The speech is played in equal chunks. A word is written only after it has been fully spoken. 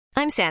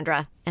I'm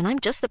Sandra, and I'm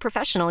just the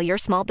professional your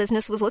small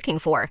business was looking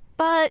for.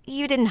 But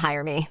you didn't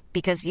hire me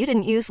because you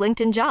didn't use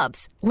LinkedIn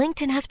Jobs.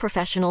 LinkedIn has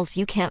professionals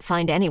you can't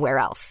find anywhere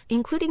else,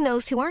 including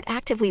those who aren't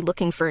actively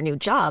looking for a new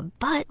job,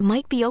 but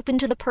might be open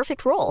to the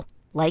perfect role,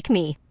 like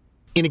me.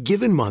 In a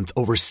given month,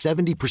 over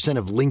 70%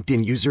 of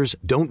LinkedIn users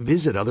don't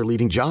visit other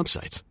leading job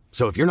sites.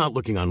 So if you're not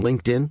looking on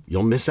LinkedIn,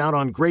 you'll miss out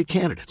on great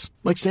candidates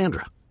like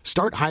Sandra.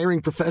 Start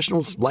hiring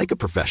professionals like a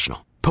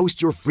professional.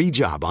 Post your free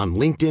job on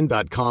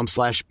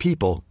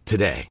linkedin.com/people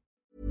today.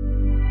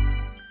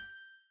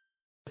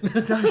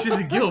 No, she's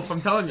a gilf,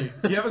 I'm telling you.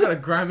 You ever got a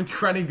Graham and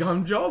Granny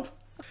Gum job?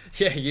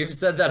 Yeah, you've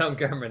said that on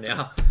camera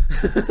now.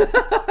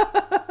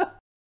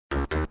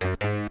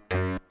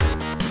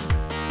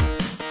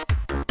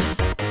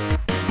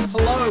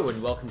 Hello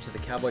and welcome to the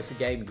Cowboy for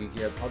Game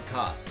Yu-Gi-Oh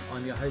podcast.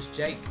 I'm your host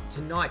Jake.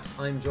 Tonight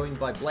I'm joined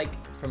by Blake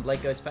from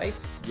Blake Goes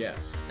Face.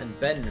 Yes. And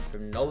Ben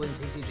from Nolan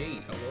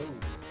TCG. Hello.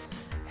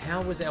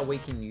 How was our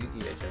week in Yu-Gi-Oh,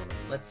 gentlemen?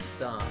 Let's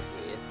start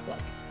with Blake.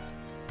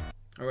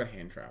 I got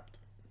hand trapped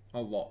a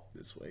lot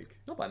this week.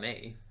 Not by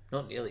me.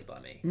 Not nearly by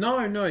me.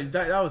 No,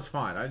 that was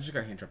fine. I just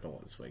got hand trapped a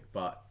lot this week.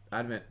 But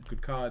Advent,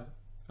 good card.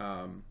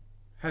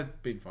 Has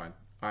been fine.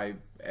 I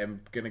am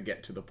going to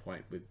get to the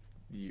point with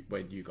you,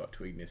 when you got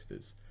to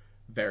Ignistas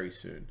very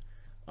soon.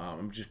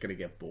 I'm just going to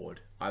get bored.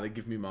 Either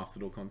give me Master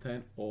Duel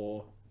content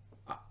or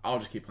I'll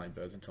just keep playing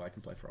birds until I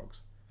can play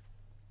frogs.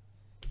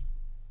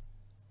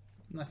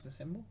 Nice to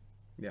symbol.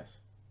 Yes.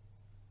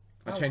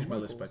 I changed my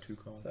list by 2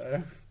 cards.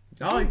 So,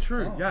 Oh,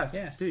 true. Yes.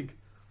 yes. Big.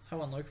 I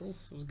won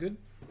locals. It was good.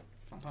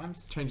 Fun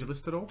times. Change your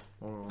list at all?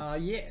 Or...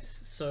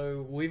 Yes.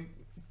 So we've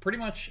pretty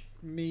much,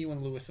 me, you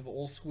and Lewis have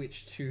all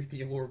switched to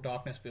the Allure of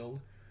Darkness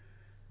build.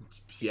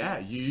 Yeah,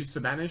 you use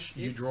the banish,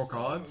 you draw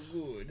cards. So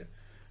good.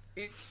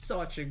 It's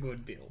such a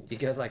good build. You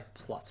go like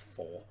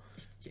 +4.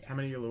 Yeah. How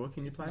many Allure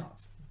can you play?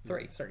 Nuts.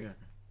 Three. Yeah.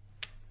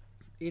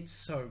 It's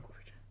so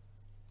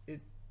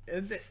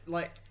good.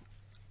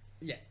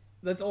 Yeah.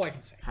 That's all I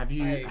can say. Have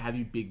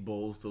you big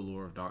balls the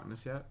Allure of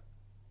Darkness yet?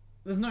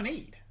 There's no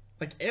need.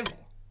 Like, ever.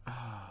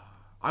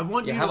 I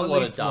want you have to a at lot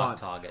least of dark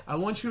once. targets. I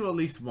want you to at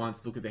least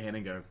once look at the hand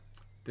and go,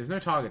 "There's no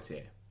targets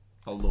here."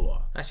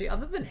 Allure. Actually,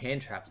 other than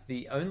hand traps,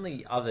 the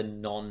only other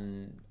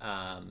non-dark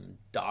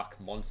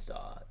monster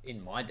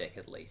in my deck,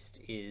 at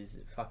least, is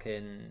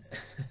fucking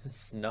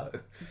Snow.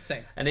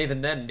 Same. And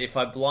even then, if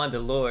I blind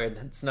Allure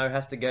and Snow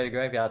has to go to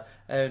graveyard,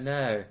 oh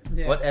no,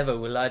 Yeah. whatever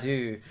will I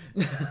do?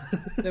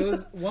 There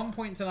was one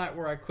point tonight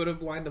where I could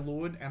have blind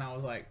Allured, and I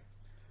was like,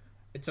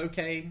 it's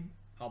okay,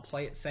 I'll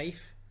play it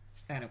safe.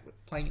 And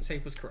playing it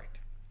safe was correct.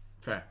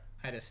 Fair.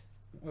 It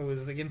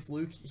was against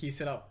Luke. He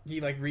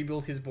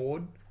rebuilt his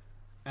board,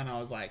 and I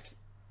was like,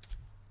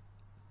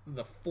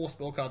 the 4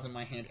 spell cards in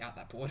my hand out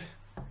that board.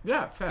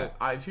 Yeah, fair.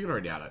 If you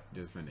already out it,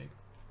 there's no need.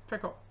 Fair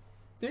call.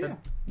 Yeah.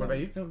 What about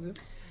you? That was it.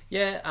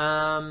 Yeah,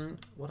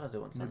 what did I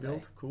do on Sunday?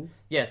 Build? Cool.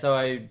 Yeah, so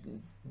I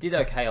did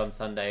okay on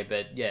Sunday,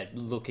 but yeah,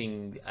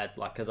 looking at,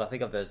 like, because I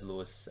think I versed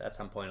Lewis at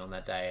some point on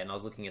that day, and I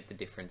was looking at the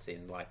difference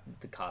in, like,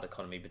 the card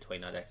economy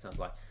between our decks, and I was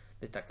like,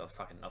 this deck does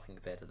fucking nothing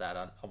compared to that.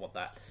 I want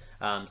that.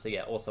 So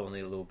yeah, also on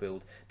the little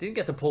build. Didn't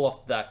get to pull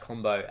off that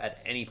combo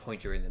at any point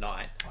during the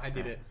night. I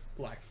did it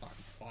like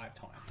 5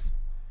 times.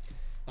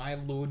 I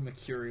lured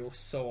Mercurial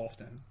so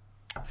often.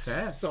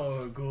 Fair.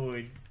 So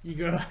good.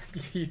 You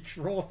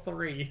draw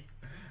 3,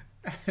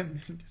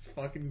 and then just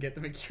fucking get the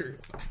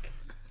Mercurial back.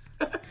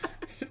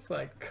 It's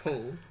like,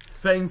 cool.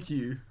 Thank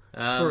you.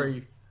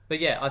 Free. But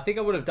yeah, I think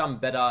I would have done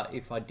better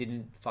if I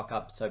didn't fuck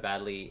up so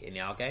badly in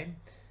our game.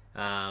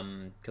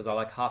 Because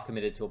I half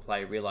committed to a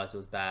play, realized it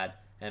was bad,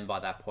 and by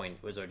that point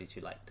it was already too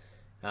late.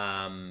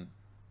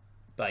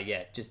 But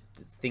yeah, just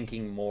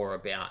thinking more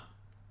about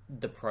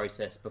the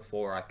process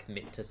before I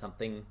commit to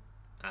something,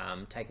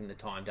 taking the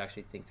time to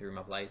actually think through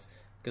my plays,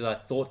 because I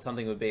thought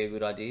something would be a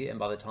good idea, and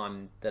by the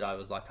time that I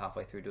was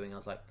halfway through doing it, I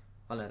was like,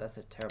 oh no, that's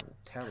a terrible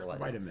idea.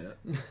 Wait a minute.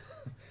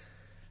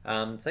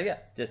 So yeah,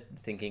 just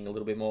thinking a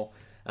little bit more.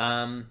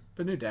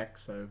 But new deck,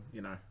 so,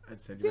 as I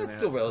said, Yeah, it's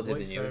still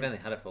relatively new. We've only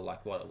had it for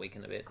a week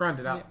and a bit. Grind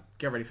it up.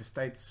 Get ready for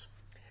States.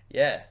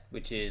 Yeah,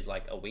 which is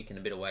a week and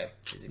a bit away.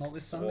 It's not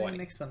this Sunday,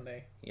 next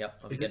Sunday. Yep.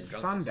 I'll be Is it getting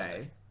drunk this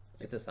Sunday?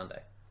 It's a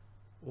Sunday.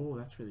 Oh,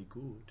 that's really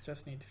good.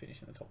 Just need to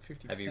finish in the top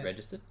 50%. Have you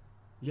registered?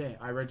 Yeah,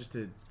 I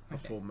registered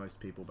before most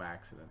people by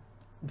accident.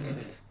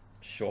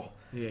 Sure.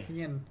 Yeah.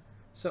 Again,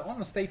 so on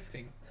the States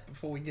thing,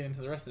 before we get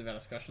into the rest of our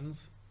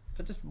discussions,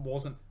 that just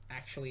wasn't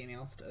actually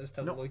announced as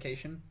to the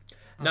location.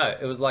 No,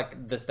 it was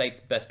the state's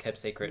best kept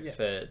secret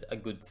for a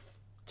good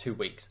 2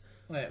 weeks.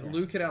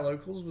 Luke at our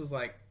locals was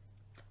like,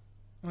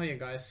 oh yeah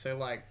guys, so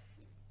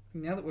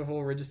now that we've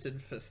all registered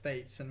for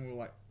states, and we were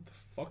like, the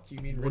fuck you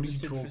mean What are you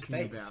registered for talking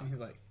states? about? And he's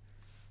like,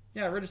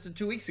 yeah, I registered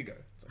 2 weeks ago.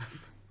 It's like,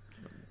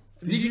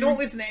 did you not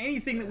listen to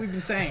anything that we've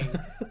been saying?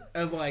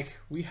 Of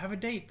we have a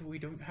date, but we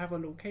don't have a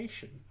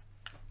location.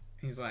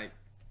 And he's like,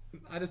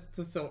 I just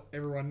thought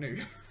everyone knew.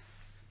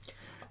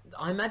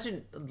 I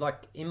imagine,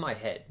 like, in my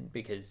head,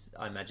 because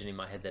I imagine in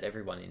my head that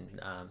everyone in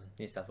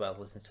New South Wales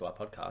listens to our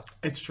podcast.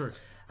 It's true.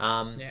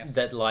 Yes.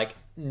 That, like,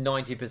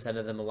 90%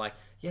 of them are like,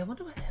 yeah, I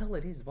wonder what the hell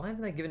it is. Why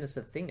haven't they given us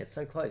a thing? It's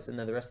so close. And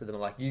then the rest of them are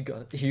like, you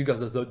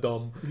guys are so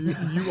dumb.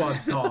 You are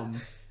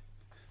dumb.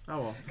 Oh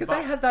well. Because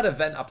they had that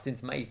event up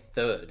since May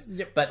 3rd.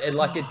 Yep. But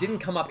it didn't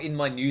come up in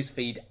my news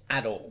feed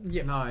at all.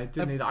 Yeah. No, it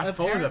didn't either. I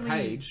followed the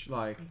Apparently- page.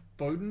 Like,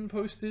 Bowden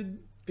posted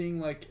being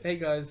like, "Hey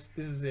guys,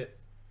 this is it,"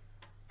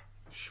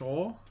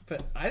 sure.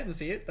 but I didn't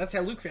see it. That's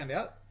how Luke found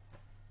out.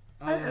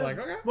 I was like,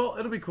 okay. Well,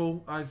 it'll be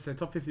cool. I said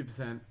top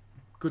 50%.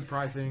 Good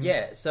pricing.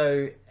 Yeah,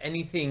 so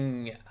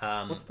anything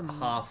What's the-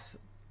 half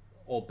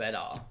or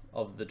better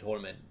of the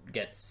tournament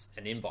gets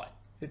an invite.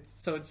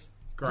 It's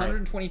Great.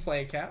 120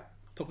 player cap.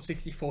 Top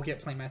 64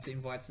 get playmats,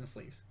 invites, and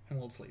sleeves, and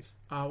world sleeves.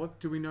 What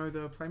do we know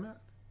the playmat?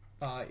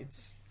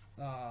 It's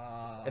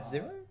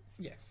F-Zero?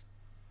 Yes.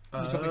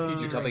 Utopic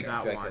Future Utopic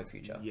Draco. Draco one.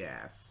 Future.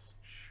 Yes,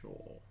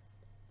 sure.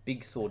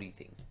 Big swordy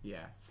thing.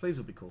 Yeah, sleeves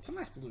will be cool. It's a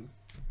nice blue.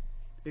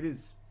 It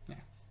is.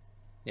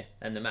 Yeah,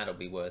 and the mat will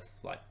be worth,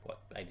 like, what,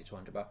 80 to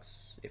 $100,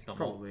 if not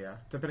more. Probably, yeah.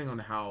 Depending on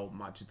how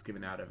much it's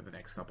given out over the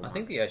next couple I of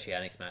think months. the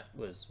Oceanics mat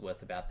was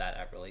worth about that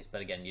at release,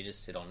 but again, you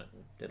just sit on it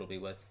and it'll be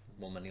worth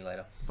more money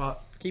later.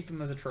 But Keep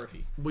them as a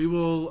trophy. we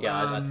will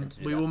Yeah, I tend to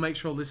do we that. will make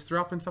sure lists are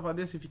up and stuff like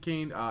this if you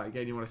can.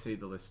 Again, you want to see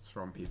the lists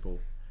from people.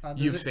 Does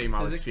You've it- seen my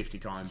does list it 50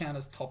 times. Count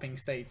as topping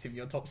states if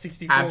you're top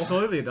 64.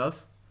 Absolutely it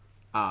does.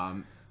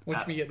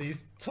 Watch me get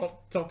these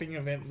topping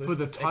event lists. For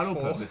the title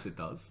X4. purpose it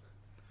does.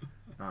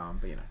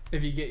 But you know.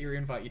 If you get your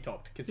invite, you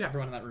topped because Yeah.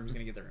 everyone in that room is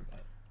going to get their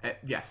invite.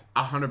 Yes,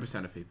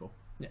 100% of people.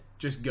 Yeah.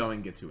 Just go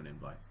and get to an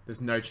invite. There's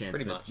no chance.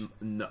 Pretty that- much.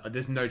 No,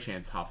 there's no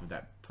chance half of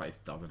that place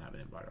doesn't have an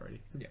invite already.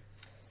 Yeah.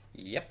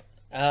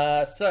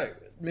 Yep. So,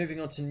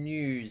 moving on to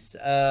news.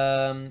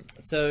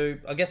 So,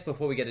 I guess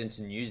before we get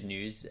into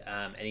news,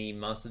 any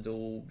Master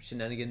Duel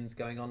shenanigans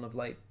going on of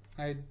late?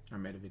 I I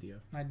made a video.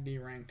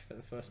 deranked for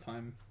the first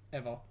time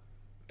ever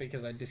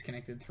because I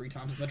disconnected 3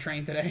 times on the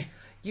train today.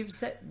 You've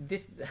said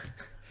this...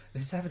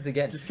 This happens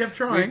again. Just kept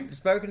trying. We've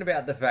spoken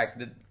about the fact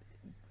that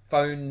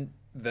phone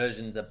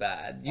versions are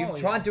bad. You've Oh,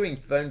 tried yeah. doing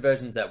phone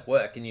versions at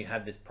work and you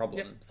have this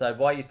problem. Yep. So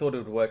why you thought it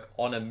would work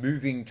on a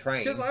moving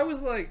train? Because I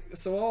was like,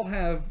 so I'll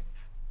have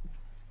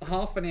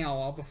half an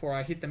hour before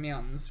I hit the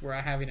mountains where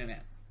I have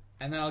internet.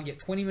 And then I'll get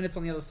 20 minutes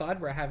on the other side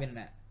where I have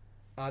internet.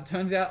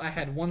 Turns out I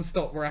had one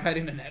stop where I had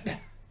internet.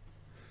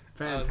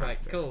 I was like,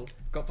 Fantastic. cool.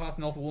 Got past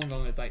North Wollongong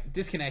and it's like,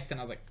 disconnect. And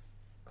I was like,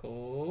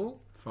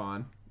 cool.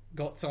 Fine.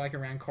 Got to like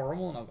around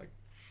Corrimal and I was like,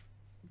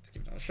 let's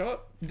give it another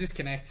shot.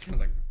 Disconnect. I was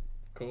like,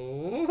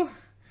 cool.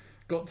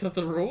 Got to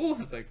the rule.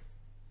 It's like,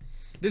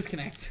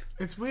 disconnect.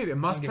 It's weird. It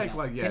must I'll give take it up.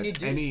 like Can you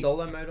do any.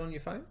 solo mode on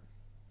your phone?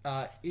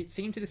 It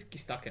seemed to just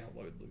get stuck in a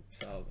load loop.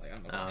 So I was like,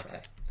 I'm not Oh, gonna okay.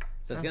 try.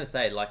 So I was going to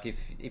say, like,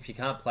 if you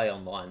can't play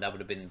online, that would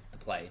have been the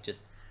play.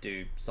 Just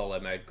do solo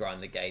mode,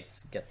 grind the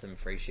gates, get some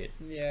free shit.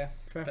 Yeah,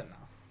 Fair. but no.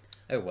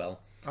 Oh well.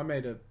 I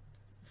made a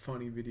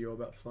funny video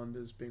about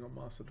Flanders being on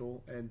Master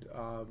Duel and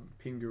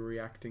Pingu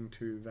reacting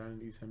to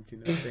Vanity's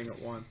emptiness being at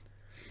 1.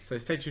 So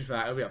stay tuned for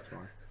that. It'll be up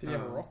tomorrow. Did you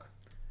have a rock?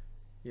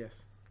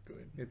 Yes.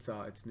 Good. It's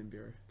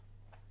Nibiru.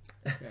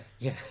 Yes.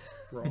 Yeah.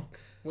 Rock.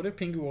 What if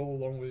Pingu all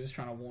along was just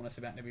trying to warn us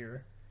about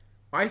Nibiru?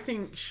 I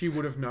think she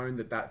would have known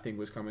that thing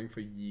was coming for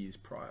years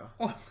prior.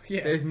 Oh,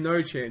 yeah. There's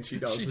no chance she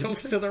doesn't. She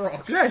talks to the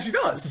rocks. Yeah, she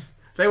does.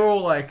 They were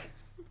all like,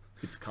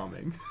 "It's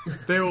coming."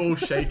 They were all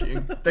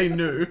shaking. They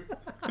knew.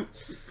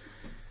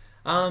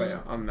 But yeah,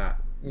 I'm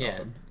that.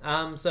 Yeah.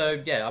 Nothing.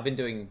 So yeah, I've been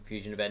doing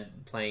Fusion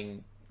Event,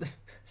 playing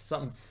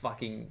some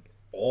fucking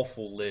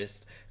awful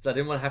list. So I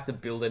didn't want to have to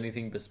build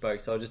anything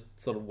bespoke. So I just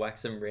sort of whack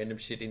some random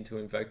shit into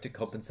Invoke to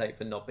compensate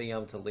for not being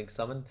able to link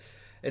summon.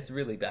 It's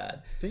really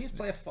bad. Don't you just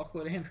play a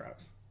fuckload of hand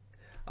traps?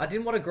 I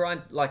didn't want to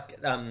grind like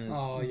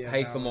Oh, yeah,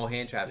 pay no. for more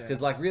hand traps Yeah.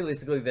 because like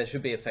realistically there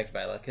should be Effect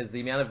Veiler because the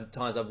amount of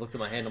times I've looked at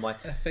my hand I'm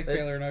like Effect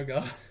Veiler and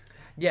Ogre.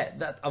 yeah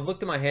that I've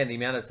looked at my hand the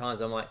amount of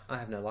times I'm like I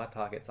have no light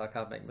targets I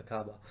can't make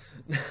Makaba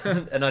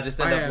and I just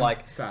end I up am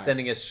like sad.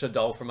 sending a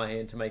Shadol from my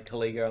hand to make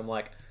Kaliga. I'm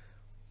like,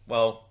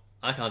 well,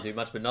 I can't do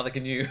much but neither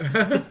can you.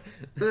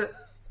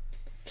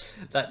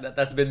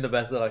 That's been the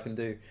best that I can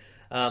do,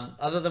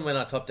 other than when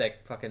I top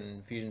deck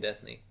fucking Fusion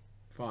Destiny.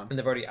 Fine. And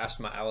they've already ashed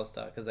my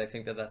Alistar because they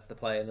think that that's the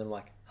play, and then I'm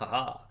like,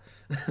 haha.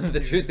 The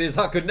truth is,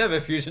 I could never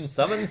fusion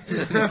summon.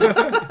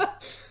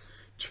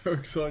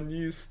 Jokes on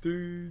you,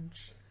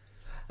 Stooge.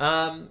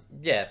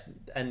 Yeah,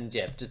 and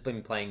yeah, just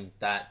been playing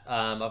that.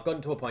 I've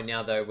gotten to a point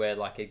now though where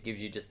like it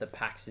gives you just the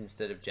packs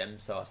instead of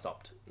gems, so I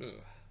stopped.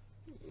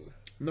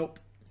 Nope.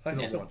 I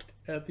No stopped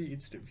at the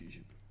instant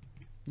fusion.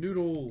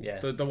 Noodle. Yeah.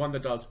 The one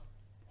that does.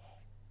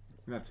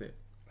 And that's it.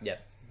 Yeah,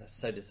 that's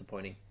so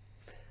disappointing.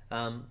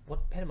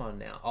 What pet am I on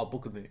now? Oh,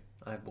 Book of Moon.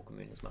 I have Book of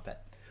Moon as my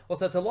pet.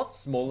 Also, it's a lot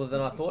smaller than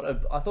I thought.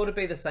 I thought it'd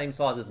be the same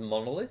size as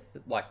Monolith,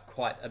 like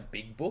quite a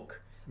big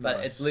book. But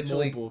No, it's small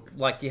literally book.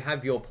 like you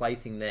have your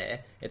plaything there.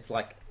 It's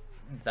like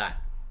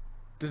that.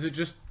 Does it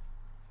just...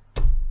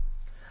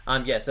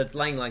 Yeah, so it's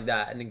laying like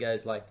that, and it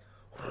goes like,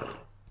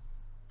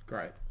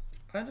 Great.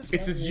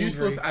 It's as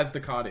useless as the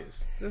card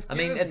is. Just I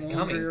give mean, us it's laundry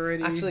coming.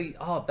 already. Actually,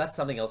 that's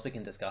something else we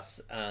can discuss.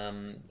 I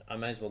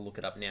may as well look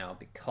it up now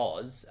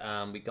because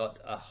we got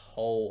a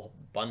whole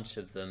bunch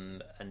of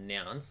them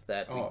announced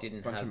that we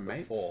didn't bunch have of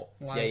mates? before.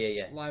 Live,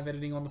 Yeah. Live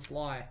editing on the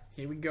fly.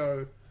 Here we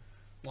go.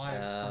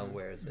 Live.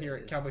 Where is it? Here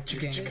at Cowboy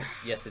Chicken.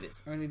 Yes, it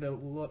is. Only the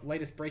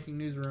latest breaking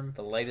newsroom.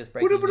 The latest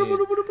breaking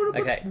news.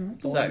 Okay,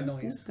 so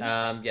Noise. so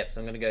I'm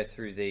going to go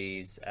through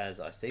these as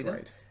I see them.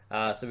 Great.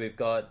 So we've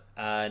got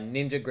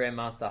Ninja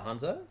Grandmaster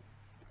Hanzo.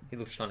 He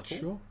looks kind of cool.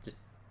 Sure. Just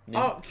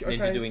Okay.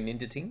 ninja doing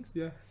ninja things.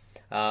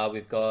 Yeah.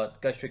 We've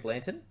got Ghost Trick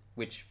Lantern,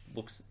 which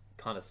looks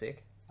kind of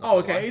sick. Oh,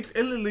 okay. It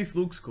at least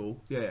looks cool.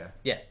 Yeah.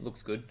 Yeah,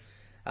 looks good.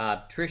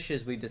 Trish,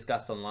 as we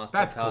discussed on last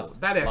That's podcast, cool.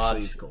 That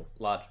actually is cool.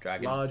 Large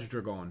dragon. Large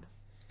dragon.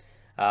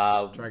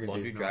 Laundry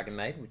Dude's Dragon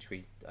Maid, which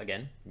we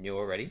again knew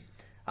already.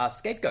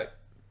 Scapegoat,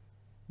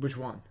 Which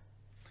one?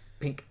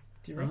 pink.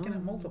 Do you reckon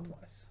it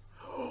multiplies?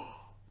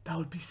 That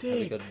would be Have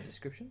we sick. got a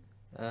description?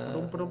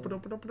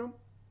 Ba-dum.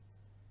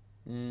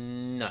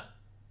 No,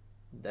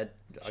 that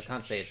I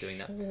can't see it doing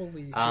that.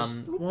 Surely.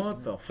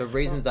 What the? For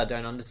reasons I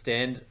don't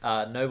understand,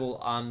 Noble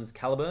Arms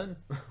Caliburn.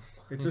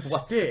 It's a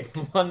stick.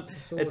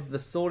 It's the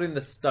sword in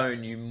the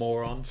stone, you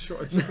moron.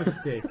 Sure, it's just a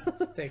stick.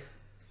 Stick.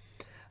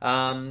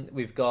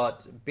 We've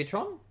got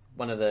Bitron,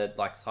 one of the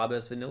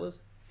Cyburst vanillas.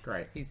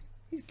 Great. He's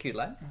a cute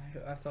lad.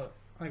 I thought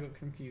I got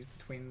confused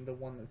between the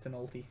one that's an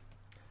ulti.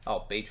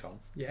 Oh, Bitron.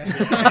 Yeah.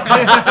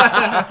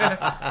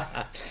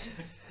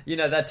 You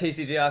know that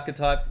TCG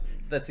archetype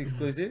that's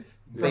exclusive?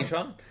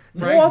 Bitron?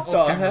 Bragg's the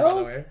off camera, hell? by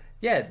the way.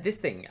 Yeah, this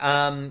thing.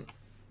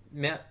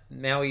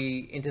 Maui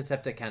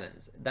Interceptor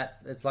Cannons.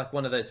 It's like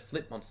one of those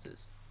flip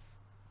monsters.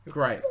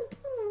 Great.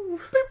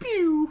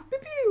 Pew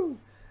pew.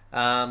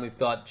 We've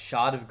got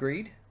Shard of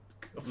Greed.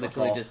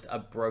 Literally off. just a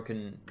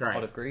broken Great.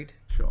 pot of greed.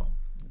 Sure.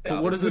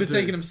 Garbage. What does It would it have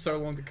do? taken him so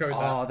long to code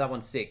Oh, that. that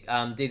one's sick.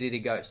 Diddy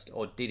Ghost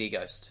or Diddy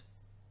Ghost.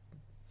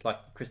 It's like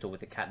crystal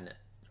with a cat in it.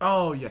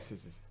 Oh, yes.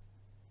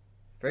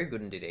 Very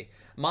good in Diddy.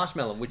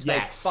 Marshmallow, which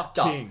Yes, they fucked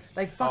king. up.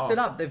 They fucked it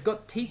up. They've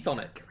got teeth on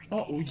it.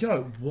 Oh,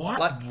 yo,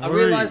 what? I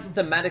realize that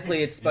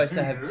thematically it's supposed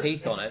to have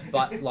teeth on it,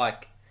 but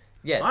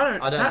yeah, I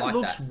don't that like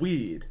looks that.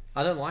 Weird.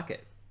 I don't like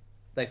it.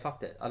 They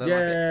fucked it. I don't Yeah.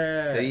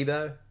 like it.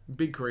 Kaibo.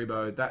 Big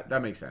Karibo.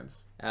 That makes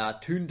sense.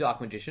 Toon Dark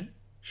Magician.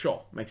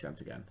 Sure, makes sense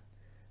again.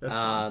 That's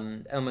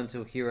fine.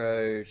 Elemental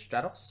Hero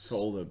Stratos. For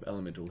all the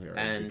elemental heroes.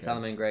 And dickheads.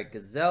 Salamangreat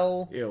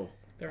Gazelle. Ew.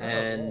 There are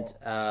And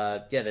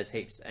more. there's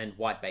heaps. And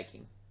White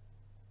Baking.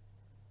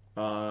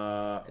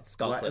 It's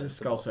Skull Servants.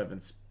 Skull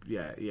Servants.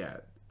 Yeah. Yeah.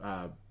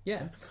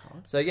 That's a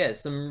card. So yeah,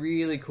 some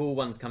really cool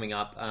ones coming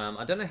up.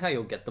 I don't know how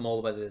you'll get them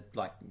all, whether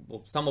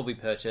some will be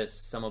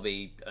purchased, some will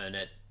be earn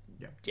it.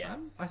 Yeah.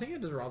 I think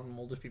I'd just rather them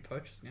all just be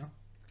purchased now.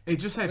 It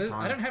just saves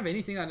time. I don't have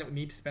anything I don't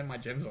need to spend my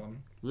gems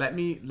on. Let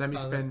me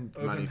spend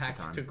Open money for packs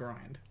time. to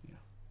grind.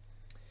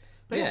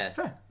 But Yeah.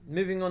 fair.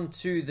 Moving on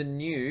to the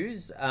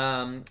news.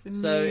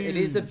 So it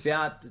is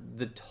about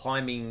the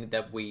timing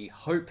that we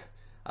hope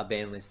a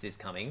ban list is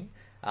coming.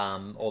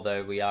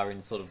 Although we are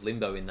in sort of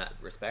limbo in that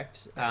respect.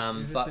 Is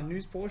this But the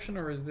news portion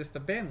or is this the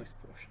ban list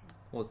portion?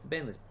 what's the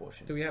ban list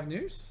portion? Do we have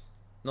news?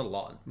 Not a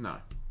lot. No.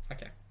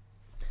 Okay.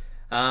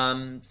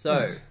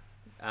 So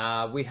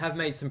we have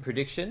made some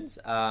predictions,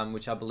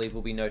 which I believe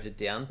will be noted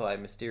down by a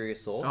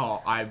mysterious source.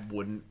 Oh, I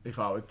wouldn't if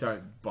I would.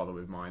 Don't bother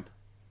with mine.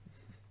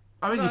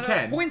 I mean, you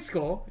can. Point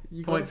score.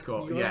 Point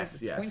score.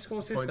 Yes. Point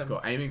score system. Point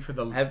score. Aiming for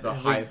the Have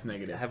highest we,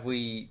 negative. Have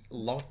we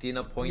locked in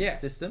a point Yes.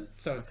 system?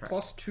 So it's Okay.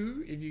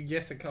 +2 if you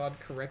guess a card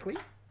correctly.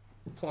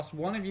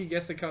 +1 if you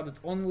guess a card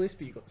that's on the list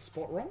but you got the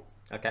spot wrong.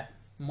 Okay.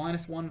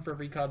 -1 for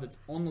every card that's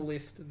on the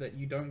list that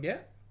you don't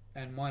get.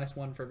 And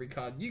 -1 for every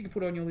card you can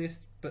put on your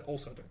list but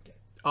also don't get.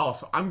 Oh,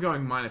 so I'm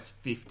going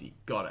 -50.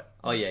 Got it.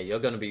 Oh yeah, you're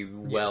going to be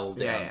well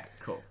down. Yeah.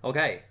 Cool.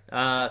 Okay.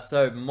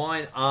 So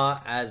mine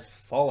are as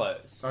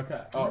follows.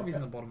 Okay. I wonder if he's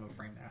in the bottom of the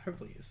frame now.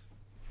 Hopefully he is.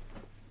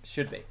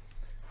 Should be.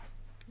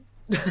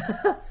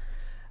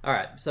 All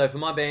right. So for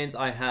my bands,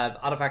 I have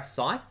Artifact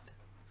Scythe,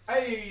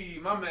 Hey,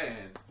 my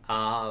man.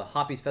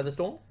 Harpy's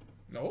Featherstorm,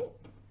 No.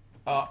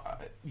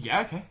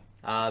 Yeah. Okay.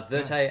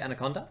 Verte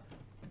Anaconda,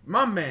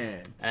 My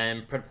man.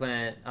 and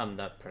Predaplant.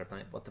 Not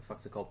Predaplant. What the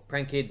fuck's it called?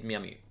 Prank Kids Meow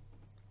Mew.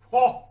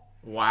 Oh.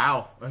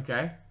 Wow.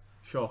 Okay.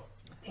 Sure.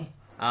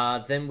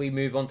 Then we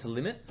move on to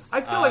limits.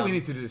 I feel like we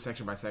need to do this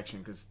section by section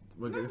because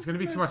it's going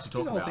to be too much to Do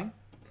talk the whole about. thing.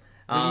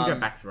 We can go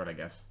back through it, I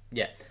guess.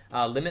 Yeah.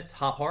 Limits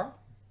Harp Horror,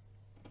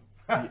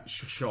 Yeah,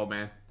 sure,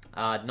 man.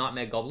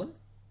 Nightmare Goblin,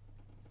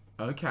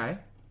 Okay.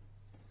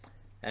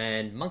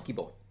 and Monkey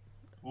Boy.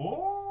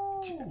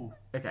 Oh.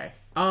 Okay.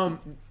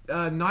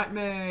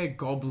 Nightmare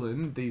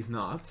Goblin, these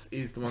nuts,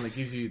 is the one that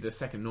gives you the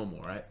second normal,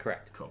 right?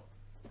 Correct. Cool.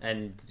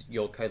 And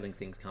your coding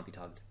things can't be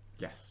tugged.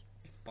 Yes.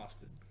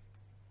 Busted.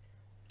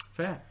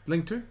 Fair.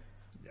 Link 2?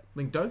 Yep.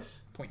 Link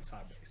dose? Point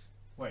sideways.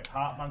 Wait,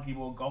 Heart, Monkey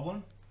Ball,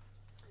 Goblin?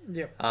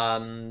 Yep.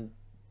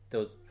 There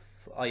was,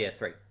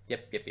 3.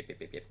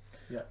 Yep.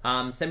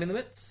 Yeah.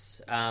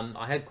 Semi-limits.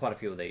 I had quite a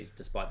few of these,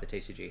 despite the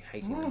TCG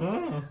hating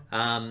them.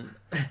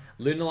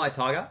 Lunalight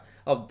Tiger.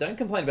 Oh, don't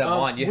complain about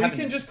mine. You we haven't...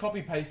 can just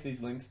copy paste these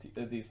links,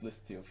 these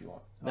lists to you if you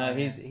want. No,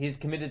 he's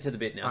committed to the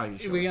bit now. Oh, you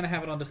sure? We're going to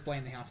have it on display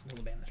in the house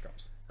until the bandlist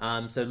drops.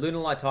 So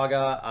Lunalight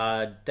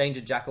Tiger,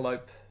 Danger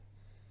Jackalope,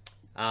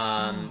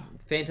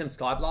 Phantom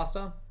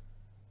Skyblaster.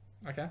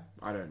 Okay.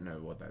 I don't know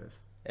what that is.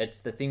 It's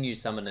the thing you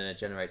summon and it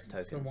generates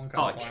So tokens. one Oh,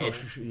 card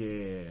fire.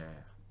 yeah.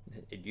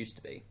 It used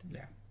to be.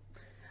 Yeah.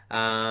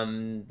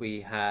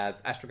 We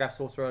have Astrograph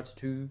Sorcerer to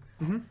 2,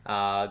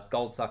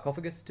 Gold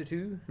Sarcophagus to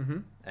 2,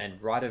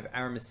 and Rite of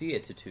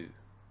Aramasir to 2.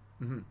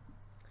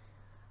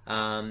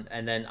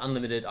 And then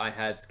Unlimited, I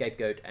have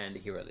Scapegoat and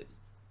Hero Lives.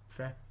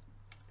 Fair.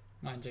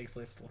 Mine and Jake's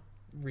lists look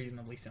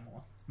reasonably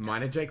similar.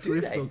 Mine and Jake's Do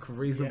list they? look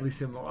reasonably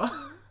similar.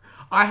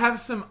 I have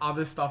some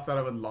other stuff that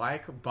I would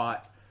like,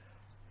 but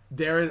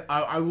there is.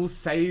 I will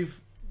save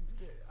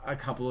a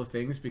couple of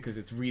things because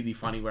it's really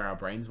funny where our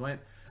brains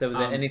went. So was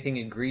there anything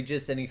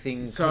egregious,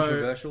 anything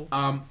controversial?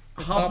 Harp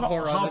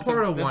Horror, Harp that's a-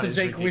 Horror that's 1 a is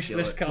Jake wish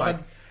ridiculous. list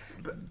card.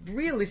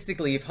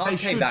 Realistically, if Harp They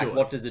came should back, do it.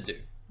 what does it do?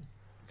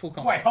 Full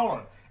combo. Wait, hold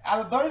on. Out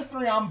of those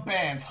three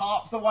bands,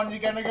 Harp's the one you're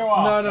going to go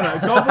No,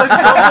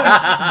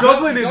 after.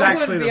 Goblin is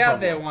actually the the out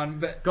problem. there one,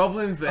 but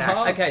Goblin's the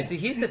Harp- actual. Okay, so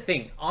here's the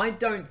thing. I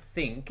don't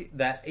think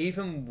that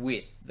even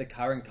with the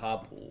current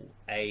card pool,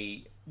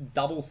 a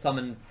double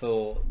summon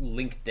for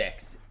Link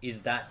decks is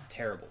that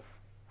terrible.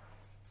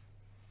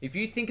 If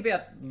you think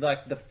about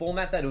like the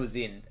format that it was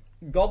in,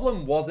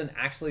 Goblin wasn't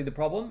actually the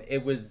problem.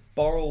 It was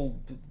Boral,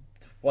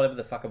 whatever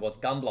the fuck it was,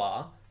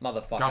 Gumblar,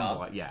 motherfucker,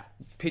 Gumbler, yeah.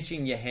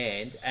 pitching your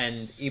hand,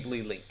 and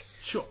Ibly Link.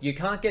 Sure. You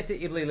can't get to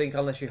Ibly Link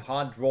unless you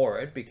hard draw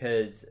it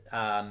because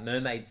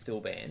Mermaid's still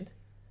banned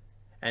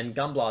and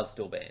Gumblar's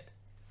still banned.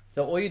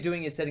 So all you're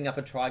doing is setting up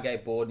a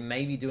Tri-Gate board,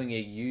 maybe doing a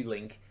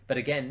U-Link, but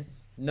again,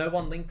 no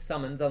one Link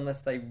summons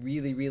unless they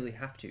really, really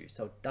have to,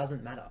 so it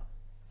doesn't matter.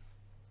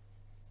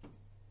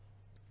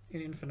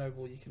 in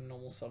Infernoble you can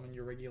normal summon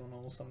your regular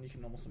normal summon, you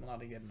can normal summon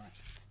Armageddon Knight.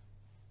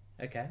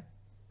 Okay.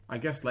 I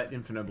guess let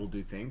Infernoble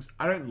do things.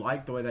 I don't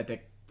like the way that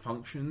deck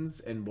functions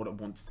and what it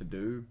wants to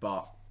do,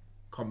 but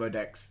combo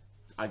decks,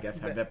 I guess,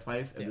 have their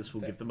place, and this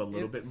will give them a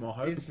little bit more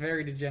hope. It's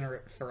very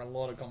degenerate for a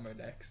lot of combo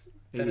decks.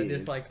 That It are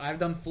just is. like, I've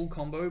done full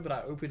combo, but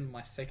I opened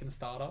my second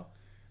starter,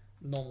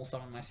 normal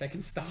summon my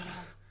second starter,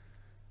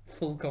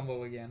 full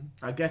combo again.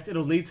 I guess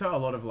it'll lead to a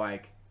lot of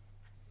like,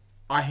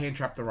 I hand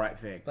trap the right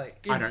thing.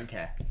 Like, I if- don't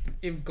care.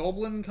 If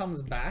Goblin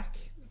comes back,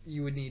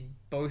 you would need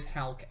both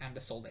Hulk and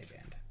a Soul Day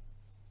band.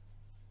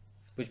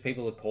 Which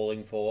people are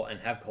calling for and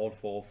have called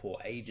for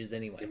ages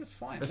anyway. It was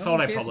fine. No Assault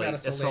one Aid cares probably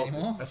about a Soul Day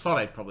anymore. Assault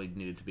Aid probably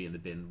needed to be in the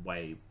bin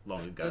way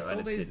long ago, and Assault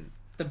it Day is didn't.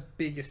 the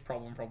biggest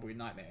problem probably with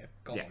Nightmare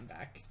Goblin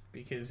back,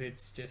 because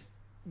it's just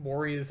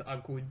warriors are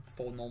good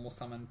for normal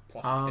summon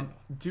plus extender.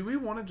 Do we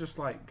want to just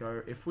like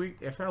go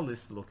if our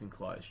list is looking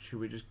close? Should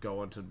we just go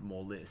onto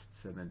more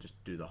lists and then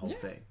just do the whole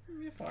thing?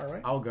 Yeah, far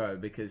away. I'll go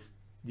because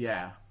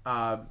yeah.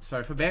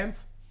 So for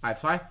bands, I have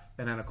Scythe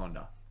and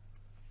Anaconda.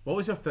 What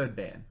was your third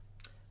band?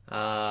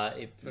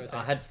 I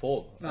had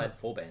four. I had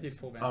four bands. Did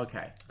four bands.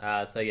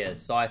 Okay, So yeah,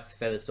 Scythe,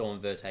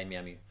 Featherstorm, Verte,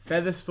 Meow Mew.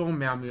 Featherstorm,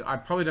 Meow Mew. I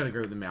probably don't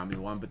agree with the Meow Mew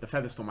one, but the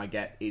Featherstorm I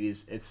get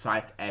it's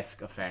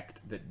Scythe-esque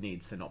effect that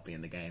needs to not be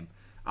in the game.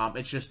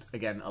 It's just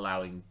again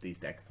allowing these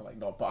decks to like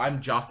not. But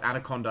I'm just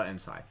Anaconda and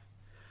Scythe.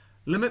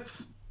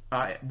 Limits,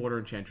 Water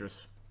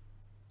Enchantress.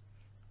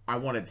 I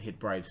wanted to hit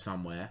Brave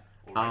somewhere.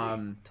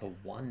 To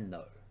one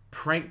though.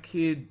 Prank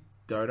Kid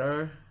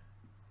Dodo,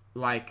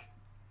 like,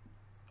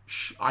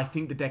 I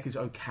think the deck is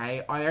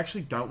okay. I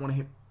actually don't want to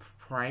hit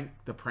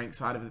the prank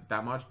side of it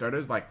that much.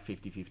 Dodo's like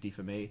 50-50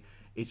 for me.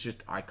 It's just,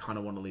 I kind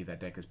of want to leave that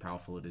deck as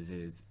powerful as it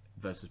is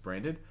versus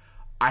Branded.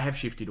 I have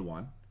Shifty to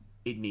 1.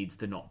 It needs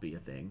to not be a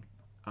thing.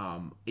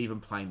 Even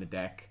playing the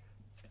deck,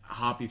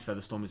 Harpy's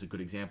Featherstorm is a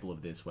good example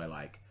of this, where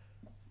like,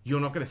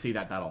 you're not going to see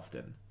that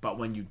often. But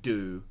when you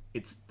do,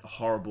 it's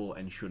horrible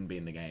and shouldn't be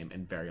in the game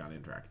and very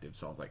uninteractive.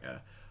 So I was like,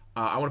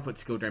 I want to put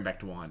Skill Drain back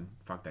to 1.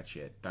 Fuck that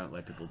shit. Don't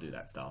let people do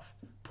that stuff.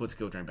 Put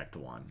Skill Drain back to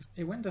 1.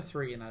 It went to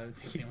 3, and I don't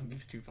think anyone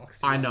gives 2 fucks.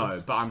 I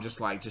know, but I'm just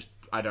like,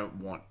 I don't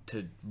want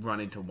to run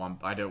into 1.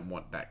 I don't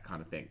want that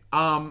kind of thing.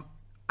 I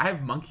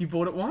have Monkey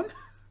Board at 1.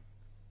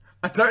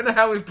 I don't know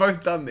how we've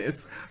both done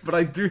this, but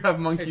I do have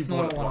Monkey It's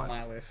Board not at one 1. on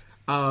my list.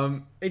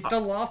 Um, It's the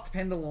last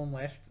Pendulum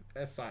left,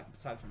 aside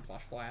from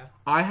Plush Flyer.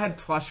 I had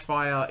Plush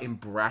Fire in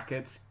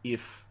brackets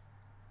if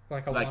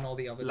Like a one or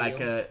the other like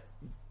deal.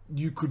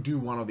 you could do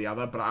one or the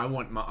other, but I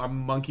want a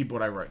Monkey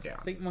Board I wrote down.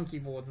 I think Monkey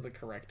Board's the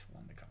correct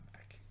one to come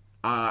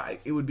back.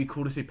 It would be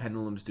cool to see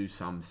Pendulums do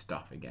some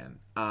stuff again.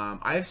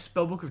 I have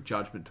Spellbook of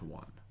Judgment to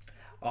 1.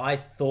 I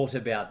thought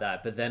about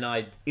that, but then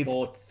I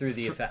thought through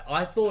the effect.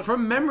 I thought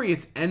From memory,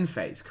 it's end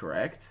phase,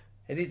 correct?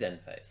 it is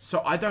end phase.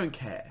 So I don't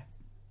care.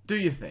 Do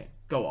your thing.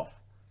 Go off.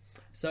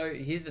 So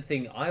here's the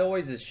thing. I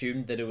always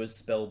assumed that it was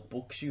spell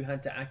books you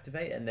had to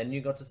activate and then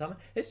you got to summon.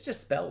 It's just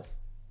spells.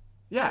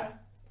 Yeah.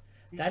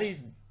 That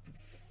is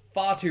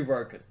far too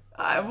broken.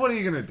 What are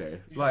you gonna do?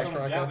 Like,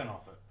 Summon Jargon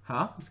off it.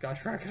 huh? Sky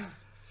Striker.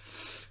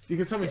 You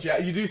can summon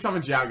you do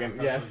summon Jowgen,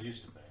 That's yes. what it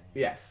used to be.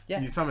 Yes.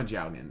 Yeah. You summon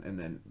Jowgen, and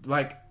then,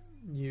 like...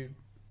 You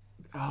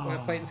when I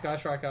played in Sky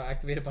Striker,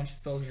 activate a bunch of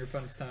spells in your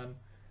opponent's turn,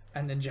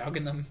 and then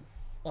Jowgen them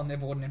on their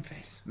board and in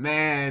face.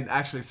 Man,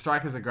 actually,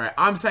 Strikers are great.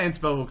 I'm saying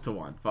Spellbook to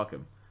 1. Fuck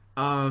him.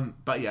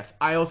 But yes,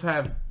 I also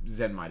have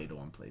Zen Mighty to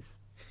 1, please.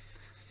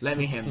 Let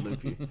me hand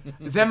loop you.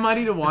 Zen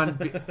Mighty to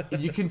 1.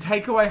 You can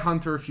take away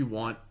Hunter if you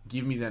want.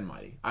 Give me Zen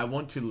Mighty. I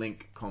want to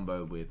link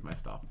combo with my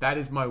stuff. That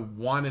is my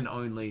one and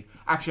only...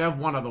 Actually, I have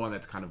one other one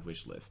that's kind of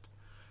wish list.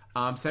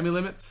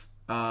 Semi-limits.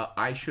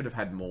 I should have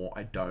had more.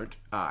 I don't.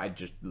 I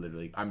just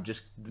literally...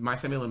 My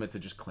semi-limits are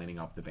just cleaning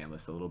up the ban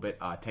list a little bit.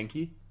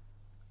 Tenki.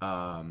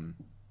 Tenki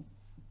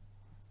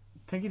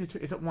to 2.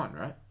 Is it 1,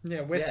 right? Yeah,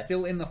 we're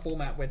still in the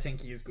format where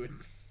Tenki is good.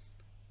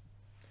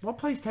 What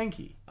plays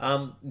Tenki?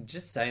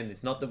 Just saying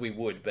this, not that we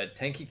would, but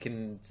Tenki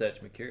can search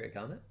Mercuria,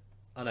 can't it?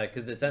 Oh no,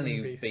 because it's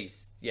only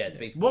Beast. Yeah, it's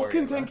Beast. What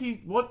Warrior, can right?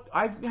 Tenki... What?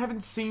 I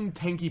haven't seen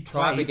Tenki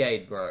play. Tri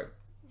Brigade, bro.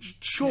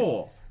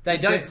 Sure. They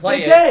don't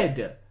play They're it.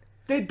 dead.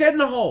 They're dead in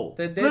the hole.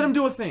 They're dead. Let them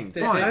do a thing.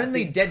 They're Fine. They're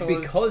only dead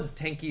Because- because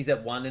Tenki's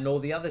at 1 and all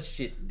the other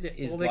shit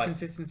is all their like...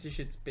 consistency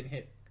shit's been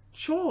hit.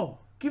 Sure.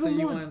 Give So them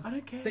you one. want... I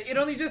don't care. It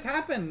only just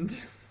happened.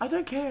 I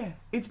don't care.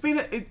 It's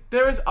been...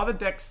 there is other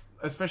decks,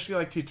 especially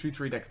like tier 2,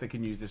 3 decks that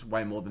can use this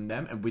way more than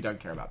them, and we don't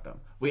care about them.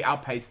 We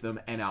outpace them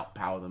and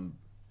outpower them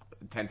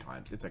 10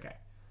 times. It's okay.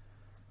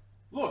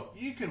 Look,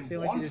 you can feel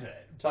like want you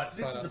it, but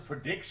this is justified the us.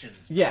 predictions.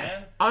 Yes.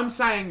 man. I'm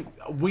saying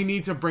we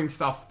need to bring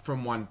stuff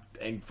from 1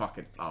 and fuck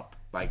it up.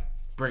 Like,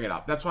 bring it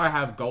up. That's why I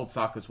have Gold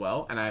Suck as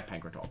well, and I have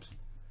Pankratops.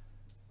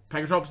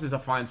 Pankratops is a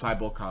fine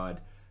sideboard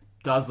card.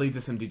 Does lead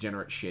to some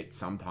degenerate shit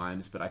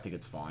sometimes, but I think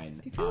it's fine.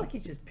 Do you feel like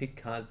he's just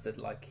picked cards that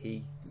like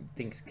he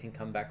thinks can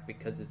come back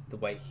because of the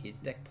way his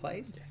deck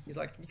plays? Yes. He's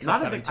like, you No, I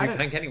can't don't summon think- I 2 don't-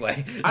 Pank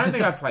anyway. I don't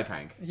think I'd play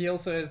Pank. He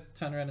also has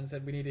turned around and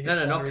said we need to hit No,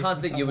 not Thunderous cards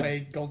in that some you would-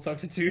 way. Gold Sock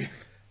to 2.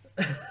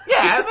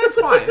 Yeah, that's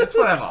fine. It's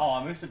whatever. Oh,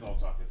 I missed a gold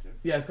socket too.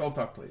 Yes, Gold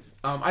Suck, please.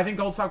 I think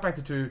Gold Suck back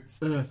to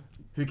 2.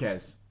 Who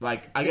cares?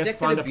 Like, I The guess deck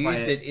fun that to play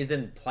abused it. it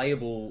isn't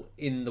playable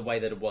in the way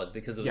that it was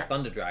because it was Yeah.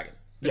 Thunder Dragon.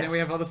 But Yes. then we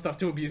have other stuff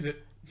to abuse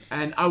it.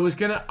 And I was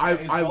gonna...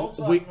 Is gold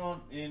socket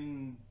not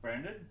in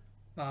branded?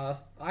 I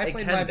It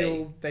played can my be.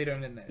 build, they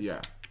don't in theirs.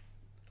 Yeah.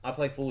 I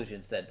play Foolish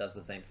instead, does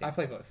the same thing. I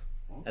play both.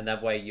 And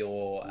that way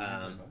you're...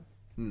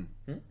 Would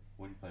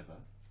you play both?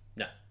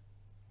 No.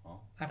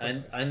 I play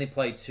And both. I only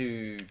play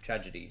 2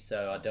 Tragedy,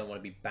 so I don't want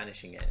to be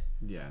banishing it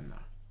Yeah, no.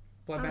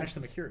 Well, I banished the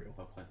Mercurial.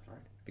 I'll play 3.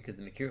 because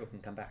the Mercurial can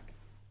come back.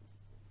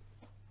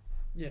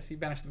 Yes, you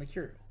banished the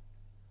Mercurial.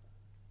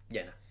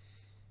 Yeah,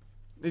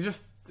 no. It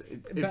just...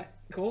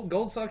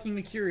 Gold Sucking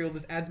Mercurial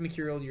just adds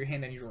Mercurial to your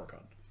hand and you draw a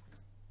card.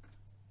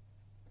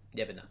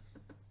 Yeah, but no.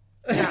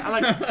 yeah,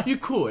 like, you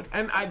could.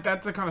 And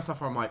that's the kind of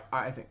stuff where I'm like,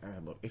 I think,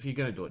 look, if you're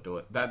gonna do it, do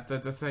it. That's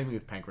the same thing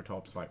with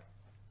Pankratops, like...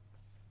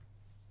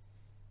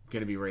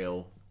 Gonna be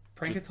real.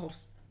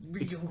 Prankatop's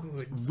real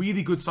good.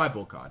 Really good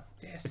sideboard card.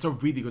 Yes. It's a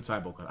really good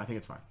sideboard card. I think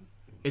it's fine.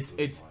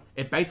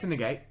 It baits a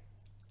negate,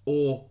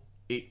 or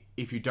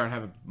if you don't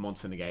have a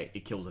monster negate,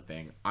 it kills a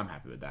thing. I'm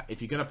happy with that.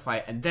 If you're gonna play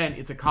it, and then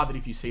it's a card that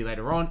if you see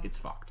later on, it's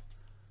fucked.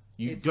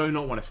 You do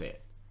not want to see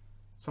it.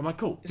 So I'm like,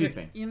 cool, do So your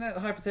thing. in that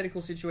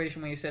hypothetical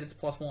situation where you said it's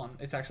 +1,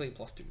 it's actually a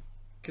 +2.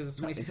 Because it's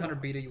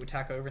 2600 beta, you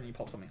attack over and then you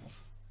pop something else.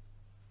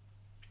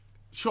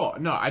 Sure,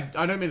 no, I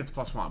don't mean it's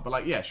 +1, but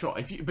like, yeah, sure.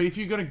 If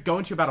you're gonna go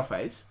into your battle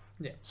phase,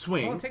 Yeah.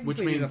 swing, Well, which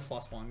technically means it is a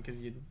 +1 because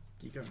you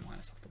go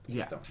minus off the board.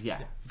 yeah, don't you?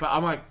 yeah. But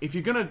I'm like, if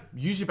you're gonna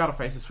use your battle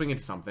phase to swing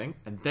into something,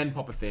 and then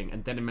pop a thing,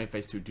 and then in main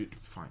phase 2, do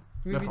fine.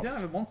 I mean, No if you problem.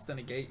 don't have a monster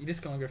negate, you're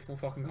just gonna go full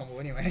fucking combo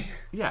anyway.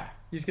 Yeah,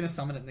 You're just gonna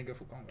summon it and then go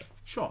full combo.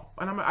 sure,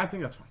 and I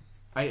think that's fine.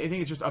 I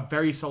think it's just a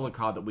very solid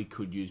card that we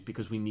could use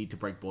because we need to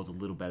break boards a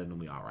little better than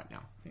we are right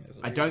now. there's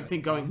a I reason don't it's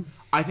think a going.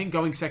 I think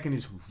going second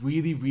is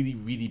really, really,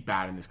 really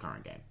bad in this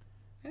current game.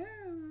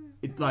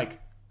 It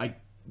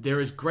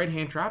there is great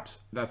hand traps.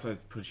 That's a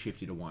push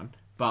shifty to 1,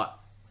 but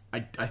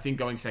I think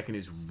going second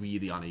is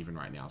really uneven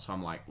right now. So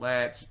I'm like,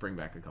 let's bring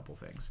back a couple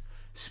things.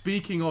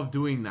 Speaking of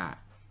doing that,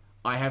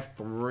 I have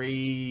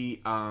 3.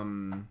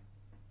 I'm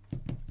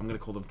gonna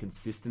call them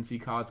consistency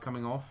cards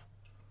coming off.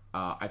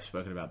 I've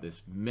spoken about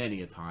this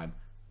many a time.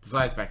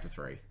 Desires back to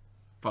 3.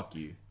 Fuck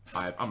you.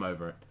 I'm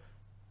over it.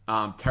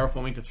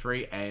 Terraforming to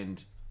 3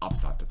 and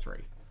Upstart to 3.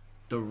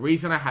 The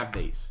reason I have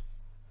these,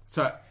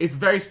 so it's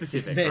very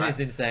specific. This man right? is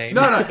insane.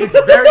 No, it's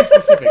very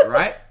specific,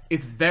 right?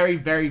 It's very,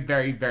 very,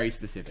 very, very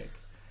specific.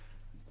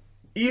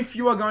 If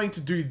you are going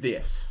to do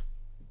this,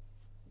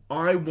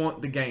 I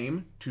want the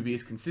game to be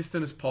as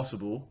consistent as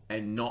possible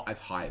and not as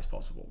high as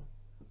possible.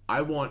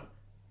 I want,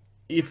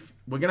 if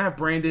we're going to have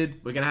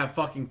branded, we're going to have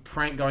fucking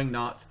prank going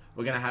nuts,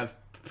 we're going to have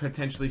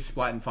potentially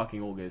Splat in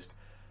fucking August.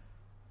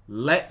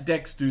 Let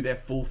decks do their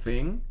full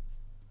thing,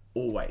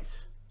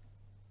 always.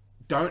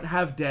 Don't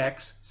have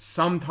decks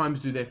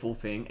sometimes do their full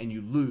thing and you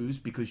lose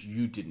because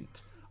you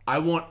didn't. I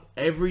want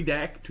every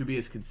deck to be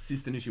as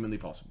consistent as humanly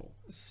possible.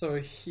 So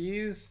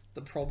here's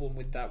the problem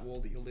with that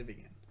world that you're living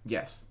in.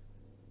 Yes.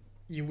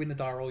 You win the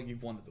die roll,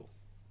 you've won the duel.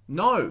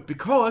 No,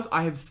 because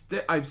I've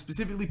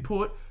specifically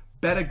put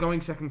better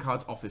going second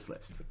cards off this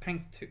list.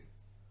 Pank 2.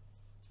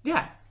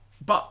 Yeah,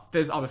 but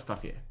there's other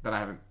stuff here that I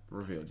haven't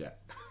revealed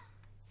yet.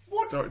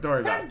 What? Don't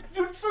worry about it.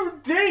 You're so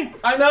deep.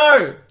 I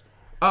know.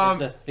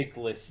 It's a thick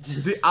list.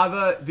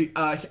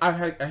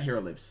 I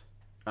Hero Lives.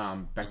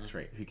 Back to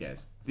 3. Who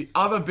cares? The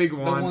other big The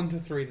one. 1 to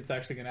 3 that's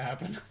actually going to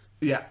happen.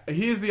 Yeah,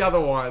 here's the other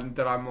one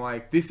that I'm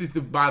like, this is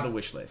my other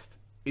wish list.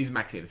 Is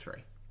Max Eater 3.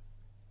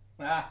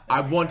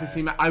 I want to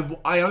see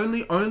I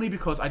only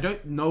because I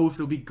don't know if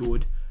it'll be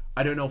good.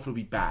 I don't know if it'll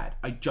be bad.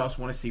 I just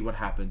want to see what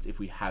happens if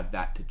we have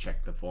that to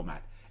check the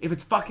format. If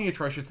it's fucking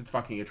atrocious, it's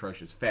fucking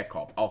atrocious. Fair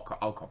cop. I'll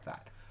cop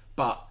that.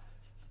 But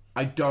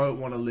I don't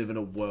want to live in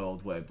a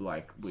world where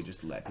like we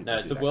just let people.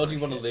 No, do the that world kind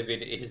you of want to shit.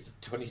 live in is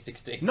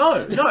 2016.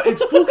 No,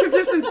 it's full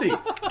consistency.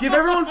 Give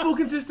everyone full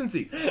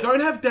consistency. Don't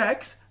have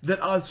decks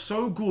that are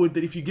so good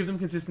that if you give them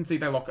consistency,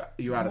 they lock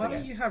you out of Why the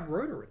don't game. you have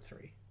Rotor at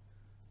 3?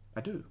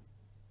 I do.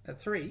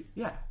 At 3?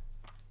 Yeah.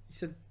 You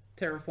said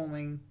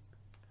terraforming.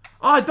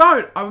 Oh, I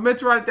don't. I meant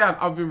to write it down.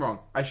 I've been wrong.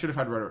 I should have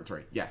had Rotor at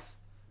 3. Yes.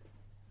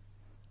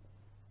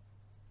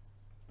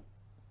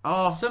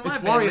 Oh, So my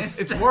it's bad warrior.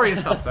 list. It's warrior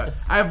stuff though.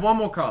 I have one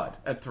more card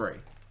at 3.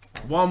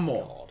 One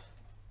more.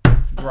 God.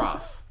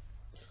 Grass.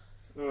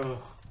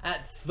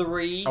 At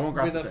 3, I want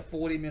grass With at a 3.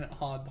 40-minute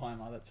hard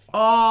timer, that's fine.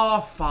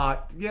 Oh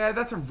fuck. Yeah,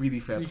 that's a really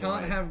fair You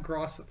point. can't have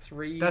grass at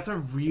 3. That's a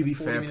really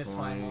fair 40-minute point.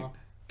 timer.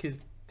 Because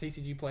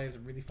TCG players are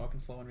really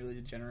fucking slow and really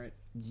degenerate.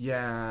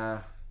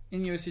 Yeah.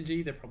 In the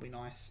OCG, they're probably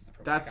nice. They're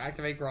probably That's- like,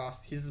 activate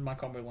grass. This is my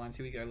combo lines.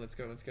 Here we go. Let's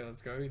go. In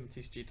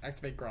TCG, it's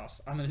activate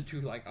grass. I'm going to do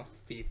like a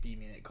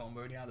 50-minute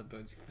combo now that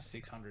burns you for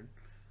 600.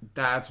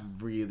 That's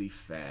really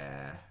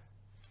fair.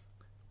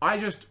 I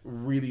just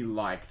really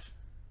liked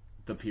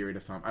the period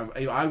of time.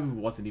 I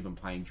wasn't even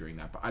playing during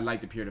that, but I liked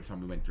the period of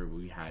time we went through where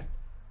we had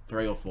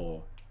 3 or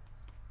 4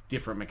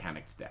 different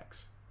mechanics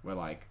decks. We're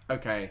like,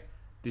 okay,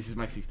 this is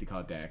my 60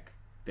 card deck.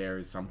 There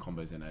is some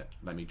combos in it.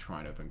 Let me try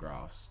and open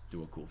grass,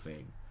 do a cool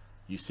thing.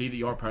 You see that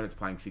your opponent's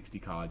playing 60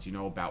 cards. You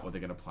know about what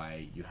they're going to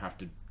play. You have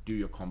to do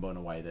your combo in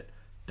a way that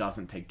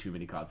doesn't take too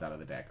many cards out of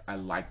the deck. I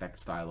like that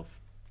style of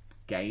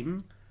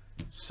game.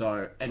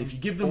 So, and if you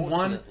give them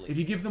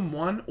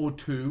one or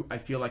two, I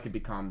feel like it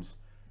becomes,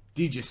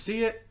 did you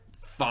see it?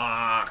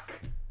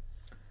 Fuck.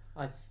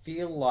 I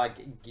feel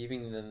like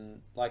giving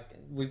them like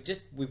we've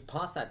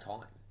passed that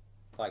time.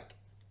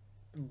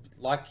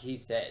 Like he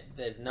said,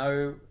 there's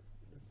no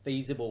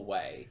feasible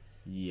way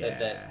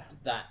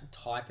that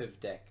type of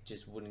deck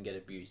just wouldn't get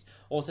abused.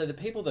 Also, the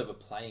people that were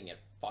playing it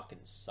fucking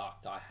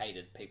sucked. I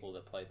hated people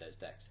that played those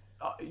decks.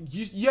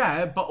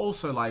 Yeah, but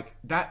also like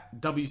that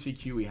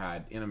WCQ we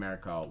had in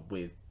America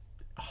with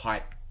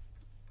hype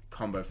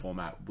combo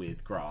format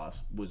with grass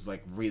was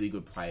like really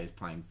good players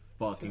playing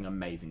fucking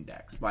amazing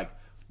decks, like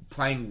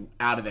playing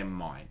out of their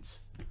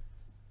minds.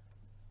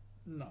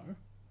 No.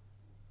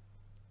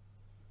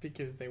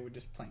 Because they were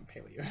just playing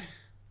paleo.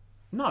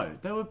 No,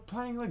 they were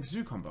playing like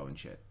Zoo combo and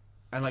shit,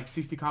 and like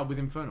 60 card with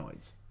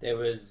Infernoids. There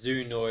was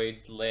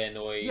Zoonoids,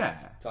 Leonoids, Yeah,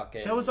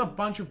 fucking... there was a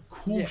bunch of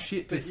cool Yes,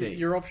 shit to but see.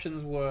 Your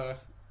options were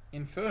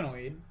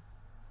Infernoid,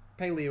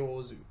 Paleo,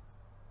 or Zoo.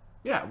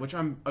 Yeah, which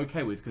I'm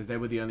okay with because they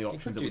were the only You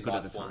options could that do were good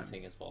at the that's one time.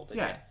 thing as well, but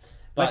Yeah. yeah.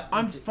 Like, But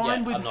I'm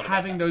fine with I'm not about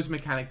having that. those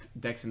mechanic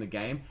decks in the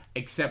game,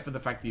 except for the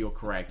fact that you're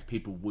correct.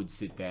 People would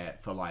sit there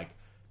for like,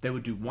 they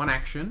would do one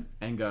action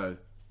and go,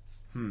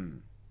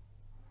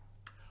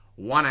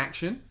 one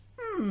action,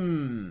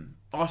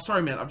 oh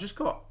sorry man, I've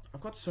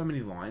got so many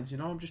lines, you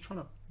know, I'm just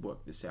trying to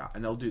work this out,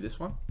 and they'll do this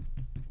one.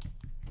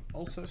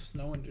 Also,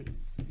 Snow and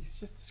he's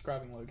just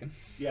describing Logan.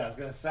 Yeah, I was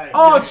gonna say.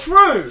 Oh,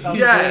 true,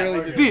 yeah,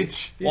 literally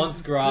bitch.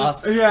 Once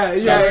grass. Yeah.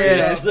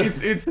 Yes.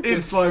 It's Logan.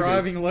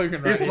 Describing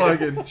Logan right It's here.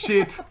 Logan.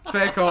 Shit,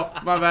 fair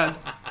cop. My bad.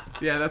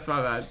 Yeah, that's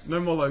my bad. No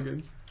more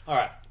Logans.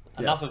 Alright,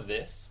 enough of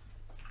this.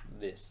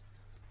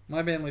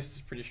 My band list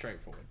is pretty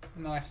straightforward.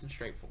 Nice and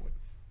straightforward.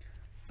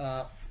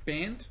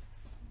 Band,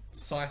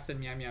 Scythe,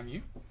 and Meow Meow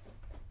Mew.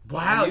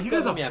 Wow, you've you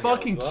guys got are Meow Meow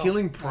fucking as well.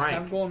 killing I Prank.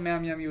 have gone Meow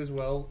Meow Mew as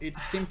well.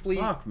 It's simply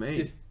Fuck me.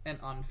 just an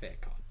unfair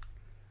card.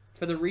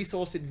 For the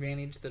resource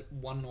advantage that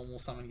one normal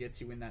summon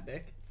gets you in that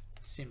deck, it's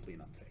simply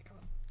an unfair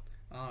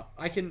card.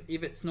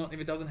 If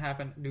it doesn't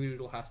happen,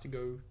 Noodle has to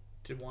go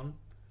to 1.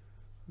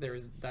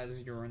 That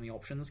is your only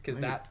options, because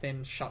that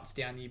then shuts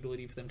down the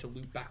ability for them to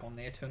loop back on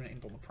their turn and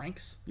end on the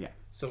pranks. Yeah.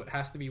 So it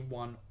has to be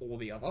one or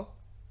the other.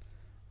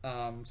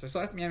 So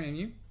Scythe, Meow Meow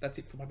Mew, that's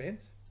it for my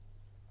bands.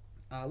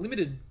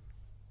 Limited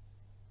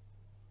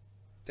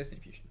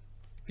Destiny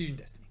Fusion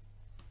Destiny.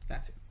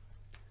 That's it.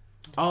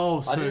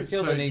 Oh, so, didn't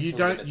feel the need you to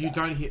don't limit you that.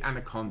 don't hit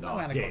Anaconda. No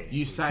Anaconda.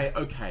 You say,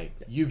 okay,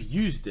 you've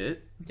used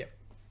it. Yep.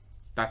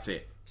 That's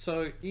it.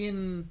 So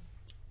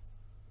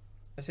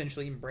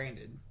essentially in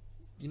Branded,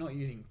 you're not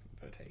using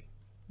Verte.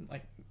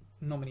 Like,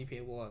 not many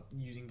people are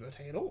using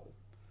Verte at all.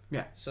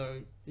 Yeah. So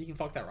you can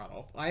fuck that right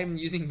off. I am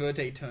using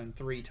Verte turn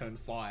 3, turn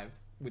 5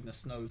 when the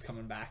snow's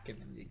coming back and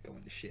then you go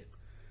into shit.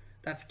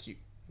 That's cute.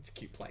 It's a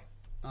cute play.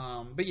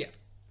 But yeah,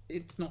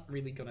 it's not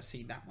really going to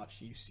see that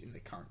much use in the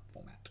current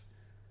format.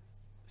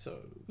 So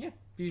yeah,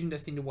 Fusion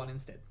Destiny to 1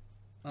 instead.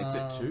 It's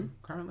at 2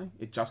 currently.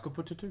 It just got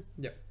put to 2.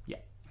 Yep. Yeah.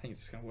 I think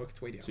it's just going to work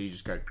its way down. So you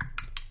just go.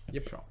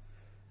 Yep.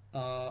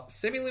 Shot.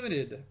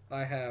 Semi-limited,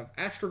 I have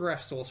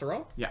Astrograph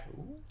Sorcerer, Yeah.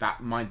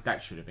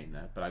 That should have been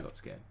there, but I got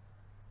scared.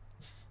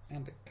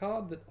 and a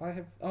card that I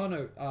have... Oh,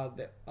 no,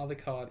 the other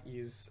card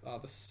is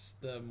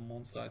the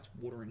monster. It's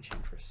Water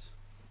Enchantress.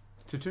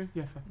 2/2?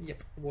 Yeah, fair.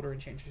 Yep, Water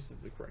Enchantress is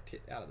the correct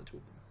hit out of the two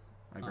of them.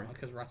 I agree.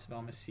 Because Rites of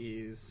Armis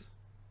is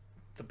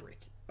the brick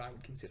that I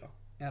would consider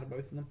out of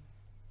both of them.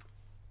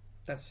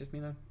 That's just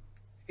me, though.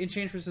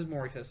 Enchantress is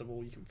more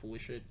accessible. You can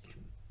foolish it. You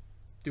can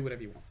do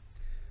whatever you want.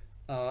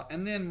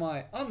 And then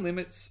my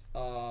unlimits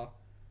are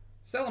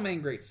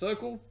Salamangreat Great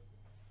Circle,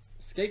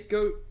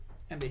 Scapegoat,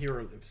 and The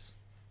Hero Lives.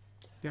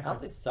 Yeah, Our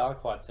fair. lists are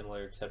quite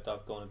similar, except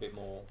I've gone a bit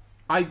more.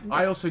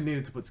 I also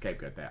needed to put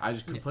Scapegoat there. I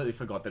just completely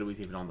forgot that it was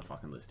even on the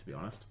fucking list, to be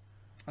honest.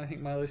 I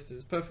think my list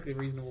is perfectly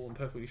reasonable and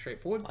perfectly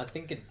straightforward. I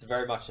think it's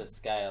very much a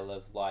scale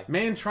of like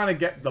Man trying to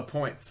get the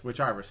points, which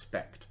I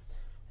respect.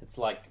 it's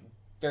like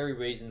very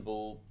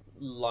reasonable,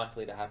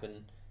 likely to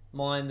happen.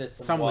 Mine, there's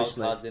some Some wild wish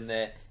cards lists. in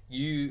there.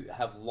 You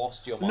have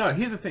lost your mind. No,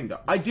 here's the thing, though.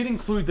 I did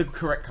include the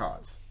correct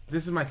cards.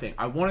 This is my thing.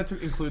 I wanted to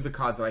include the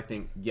cards that I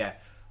think, yeah.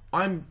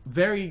 I'm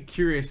very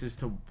curious as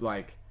to,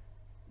 like,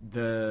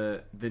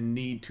 the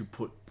need to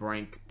put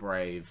Prank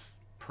Brave,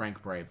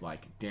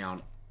 like,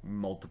 down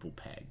multiple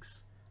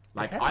pegs.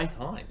 Like,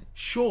 time.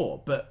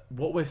 Sure, but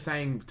what we're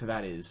saying to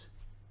that is,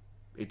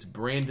 it's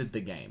branded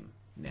the game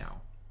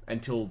now.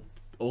 Until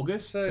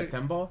August, So-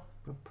 September.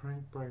 But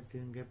Prank Brave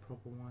didn't get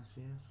proper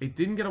YCS. It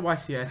didn't get a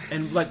YCS.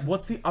 And, like,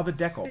 what's the other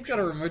deck You options? got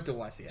a remote to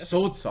YCS.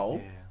 Sword Soul.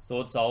 Yeah.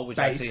 Sword Soul, which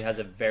Based. actually has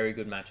a very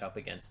good matchup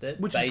against it.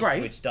 Which is Based,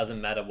 great. which doesn't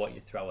matter what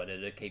you throw at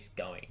it, it keeps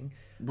going.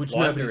 Which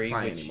nobody's Library,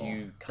 playing which anymore.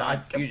 you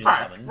can't fusion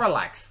Alright, summon.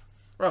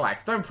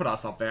 Relax. Don't put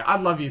us up there. I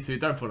love you too.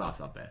 Don't put us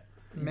up there.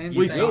 Men's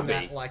We saying suck.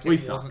 that like We it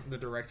suck. wasn't the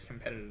direct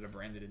competitor to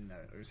Branded in the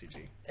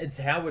OCG. It's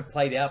how it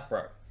played out,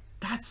 bro.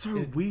 That's so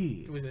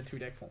weird. It was a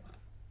 2-deck format.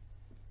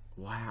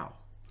 Wow.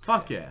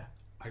 Fuck yeah.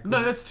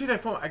 No, that's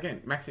 2-deck format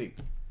again. Maxi.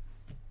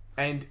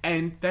 And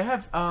they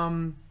have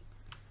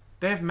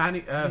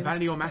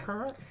Vanity or Macro,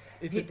 right?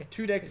 It's a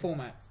 2-deck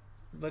format.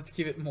 Let's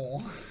give it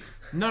more.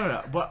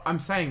 No. What I'm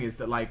saying is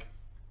that, like,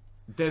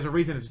 there's a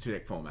reason it's a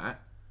 2-deck format.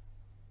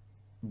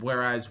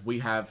 Whereas we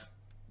have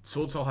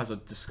Sword Soul has a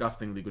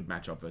disgustingly good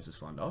matchup versus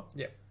Flunder.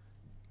 Yep.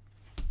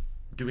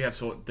 Did we have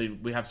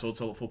Sword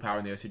Soul at full power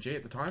in the OCG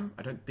at the time?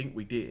 I don't think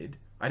we did.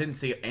 I didn't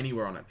see it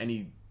anywhere on it,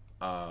 any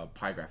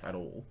pie graph at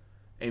all.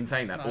 In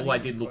saying that, No, all I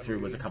think did look quite through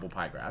was a weird. couple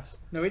pie graphs.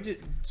 No, it just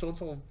Sword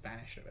Soul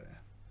vanished over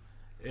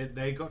there.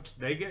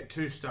 They get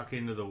too stuck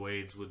into the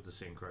weeds with the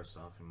synchro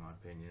stuff, in my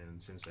opinion.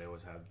 And since they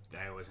always had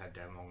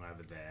Danlong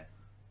over there,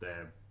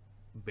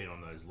 they've been on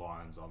those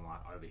lines. On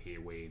like over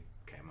here, we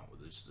came up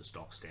with the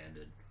stock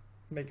standard.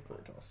 Make it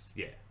Protoss.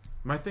 Yeah,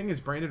 My thing is,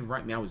 Branded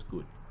right now is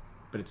good,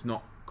 but it's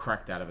not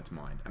cracked out of its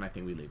mind, and I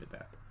think we leave it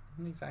there.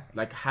 Exactly.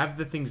 Like, have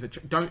the things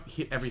that don't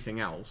hit everything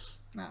else,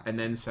 No, and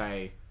then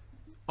say,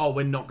 "Oh,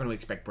 we're not going to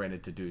expect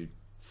Branded to do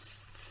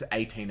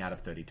 18 out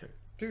of 32."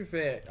 To be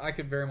fair, I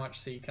could very much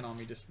see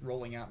Konami just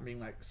rolling out and being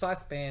like,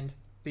 Scythe banned,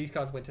 these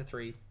cards went to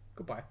 3,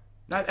 goodbye.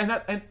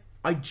 And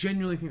I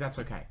genuinely think that's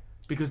okay,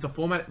 because the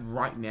format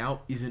right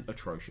now isn't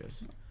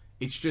atrocious.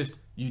 It's just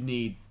you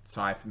need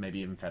Scythe, maybe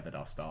even Feather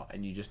Duster,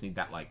 and you just need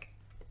that, like,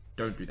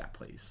 don't do that,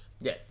 please.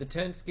 Yeah, the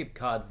turn skip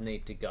cards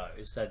need to go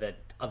so that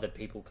other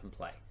people can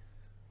play.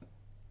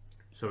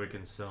 so we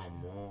can sell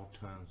more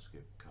turn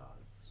skip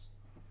cards.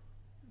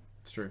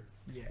 It's true.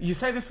 Yeah. You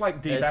say this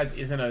like D-Baz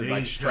isn't a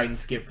like These straight turn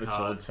skip for skip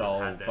Sword cards Soul,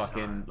 have their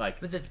fucking time. like.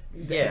 But the,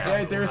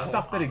 There is have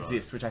stuff that others.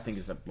 exists, which I think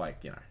is the, like,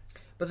 you know.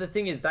 but the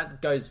thing is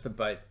that goes for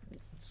both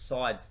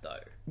sides though.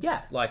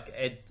 Yeah. Like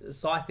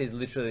Scythe is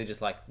literally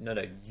just like, no,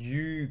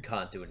 you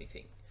can't do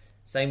anything.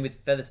 Same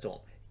with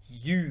Featherstorm,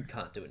 you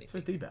can't do So anything.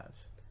 is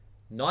D-Baz.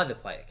 Neither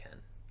player can.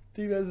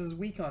 D-Baz is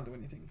we can't do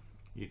anything.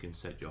 You can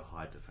set your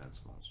high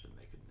defense monster, and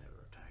they can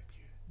never attack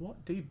you.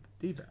 What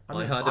D-Baz? I My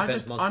mean, high I'm defense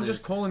just monsters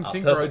calling are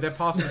Synchro. purple. They're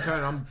passing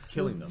turn. I'm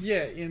killing them.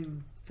 Yeah,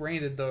 in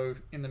Branded though,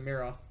 in the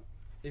mirror,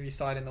 if you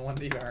side in the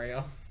 1D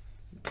barrier,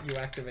 you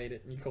activate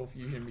it and you call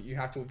fusion, but you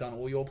have to have done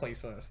all your plays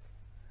first.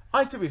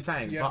 I see what you're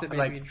saying. You have but, to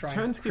basically like, try and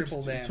turn skips.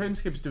 triple them. Turn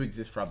skips do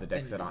exist for other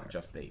decks Then that you aren't do.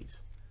 just these.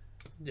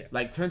 Yeah.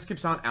 Like, turn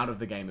skips aren't out of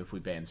the game if we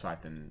ban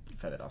Scythe and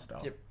Feather Duster.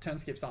 Yep, turn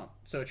skips aren't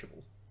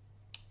searchable.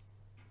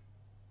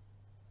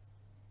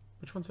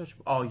 Which one's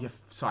searchable? Oh, yeah,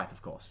 Scythe,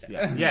 of course.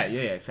 Yeah.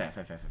 Fair.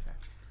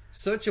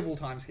 Searchable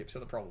time skips are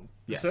the problem.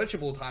 Yes.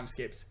 Searchable time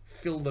skips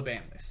fill the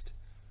ban list.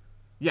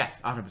 Yes,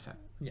 100%.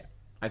 Yeah.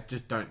 I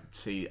just don't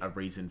see a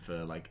reason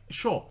for, like,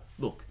 sure,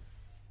 look,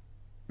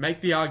 make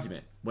the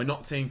argument. We're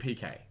not seeing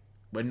PK.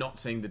 We're not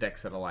seeing the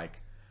decks that are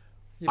like,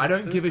 I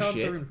don't those give a cards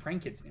shit. are in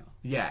prank kids now.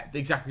 Yeah,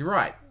 exactly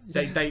right.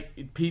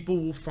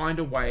 People will find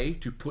a way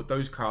to put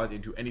those cards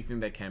into anything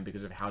they can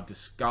because of how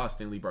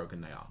disgustingly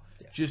broken they are.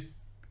 Just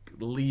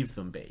leave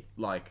them be.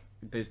 Like,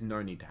 there's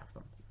no need to have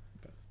them.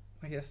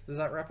 I guess, does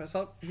that wrap us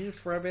up here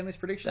for our ban list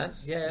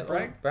predictions?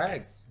 Brag.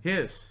 Brags.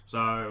 Here's So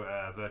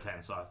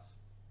Vertan Scythe,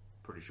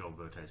 pretty sure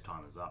Verte's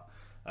time is up.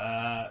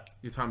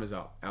 your time is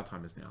up. Our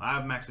time is now. I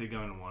have Maxi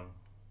going to 1.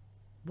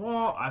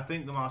 What? I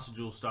think the Master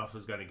Duel stuff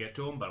is going to get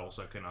to him, but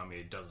also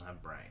Konami doesn't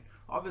have brain.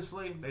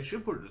 Obviously, they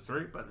should put it to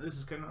 3, but this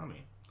is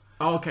Konami.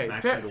 Oh, okay,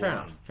 Max fair Head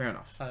enough. one. Fair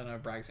enough. I don't know.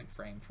 Bragg's in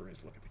frame for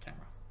his look at the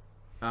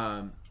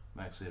camera.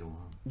 Max Head 1.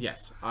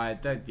 Yes,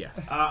 yeah.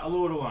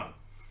 Allure to 1.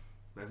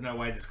 There's no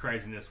way this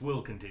craziness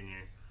will continue.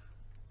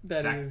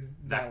 That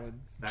that would.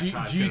 Do you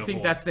card's think gonna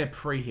fall. that's their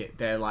pre-hit?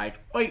 They're like,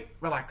 wait,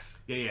 relax.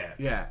 Yeah.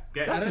 Yeah,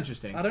 Get- that's I don't-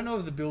 interesting. I don't know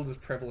if the build is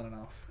prevalent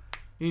enough.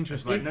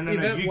 Interesting. Like, no,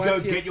 If you it go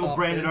was get your Hartford-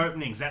 branded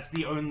openings. That's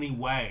the only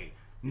way.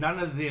 None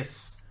of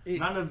this.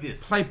 None of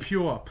this. Play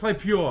pure. Play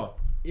pure.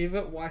 If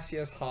at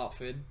YCS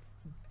Hartford,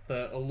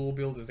 the Allure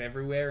build is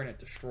everywhere and it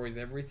destroys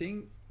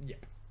everything,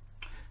 yep.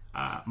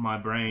 My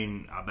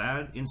brain are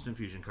bad. Instant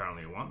Fusion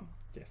currently at 1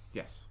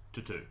 Yes.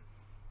 to 2.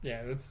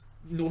 Yeah, it's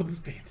Northern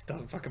Speed. It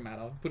doesn't fucking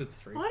matter. Put it to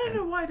 3. I don't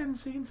know why I didn't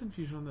see instant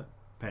fusion on that.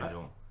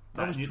 Pendulum.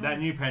 I was That trying-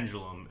 new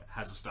pendulum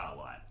has a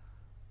starlight.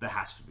 There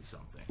has to be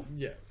something.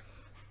 Yeah.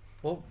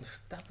 Well,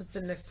 that was the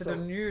next bit of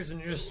news,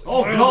 and you just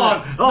Oh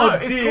God! No, Oh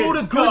it's dear called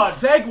a good God!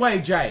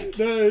 segue, Jake.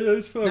 No,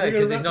 it's fine. No,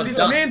 because he's not This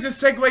done. man's a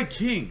segue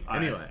king.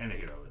 Anyway, Anyway. and a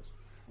hero is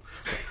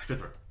to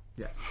 3.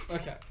 Yes.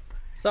 Okay.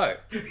 So,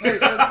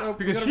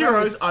 Because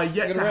heroes are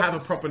yet to have a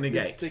proper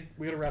negate.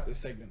 We gotta wrap this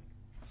segment.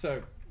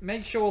 So,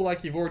 make sure,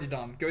 like you've already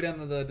done, go down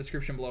to the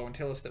description below and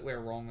tell us that we're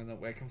wrong and that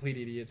we're complete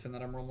idiots and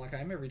that I'm wrong like I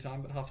am every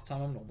time, but half the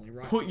time I'm normally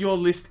right. Put your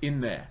list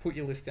in there. Put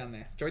your list down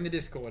there. Join the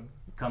Discord.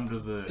 Come to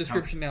the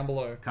Description down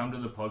below. Come to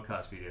the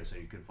podcast video so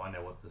you can find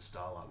out what the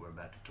starlight we're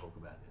about to talk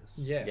about is.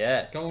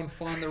 Yes. Go and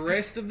find the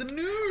rest of the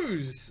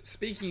news.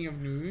 Speaking of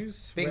news,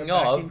 speaking we're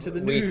back of, into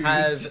the we news.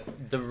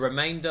 have the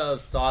remainder of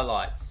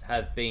Starlights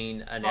have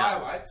been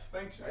announced.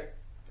 Thanks, Jake.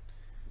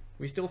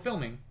 We still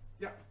filming?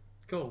 Yeah.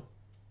 Cool.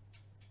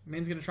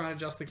 Min's gonna try and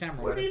adjust the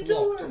camera. What when are it's you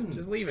locked. doing?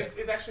 Just leave it.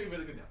 It's actually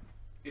really good now.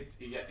 It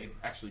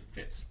actually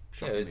fits.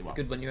 Yeah, it was shockingly well.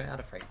 good when you were out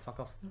of frame. Fuck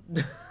off.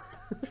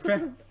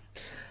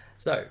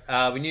 So,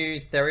 we knew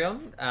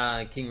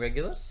Therion, King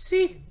Regulus.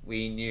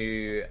 We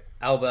knew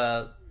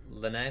Alba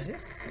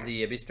Lenatus,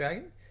 the Abyss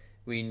Dragon.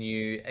 We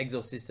knew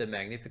Exorcista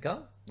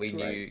Magnifica. We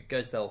knew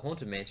Ghostbell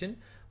Haunted Mansion.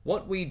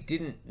 What we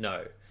didn't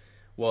know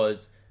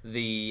was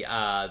the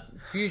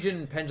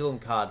Fusion Pendulum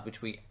card,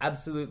 which we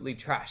absolutely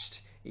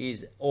trashed,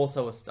 is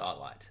also a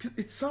Starlight.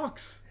 It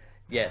sucks.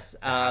 Yes.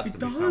 It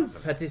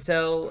does.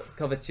 Paticelle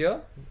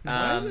Couverture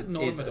Why is it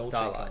not is a a Dolce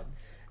Starlight. card?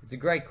 It's a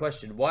great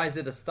question. Why is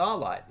it a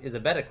Starlight? Is a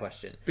better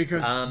question.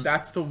 Because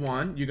that's the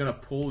one you're gonna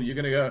pull. You're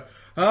gonna go,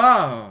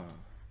 ah.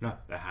 No,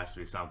 there has to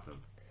be something.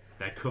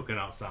 They're cooking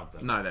up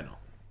something. No, they're not.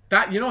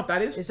 That you know what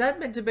that is? Is that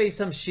meant to be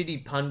some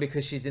shitty pun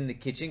because she's in the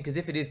kitchen? Because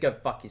if it is, go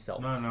fuck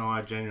yourself. No,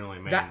 I genuinely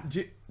mean.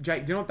 Jake, do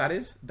you know what that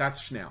is? That's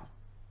Schnau.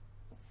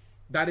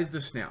 That is the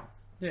Schnau.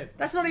 Yeah.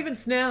 That's not even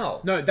Snell.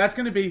 No, that's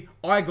going to be.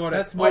 I got it.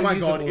 That's Oh more my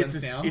god, usable it's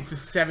than a Schnau. it's a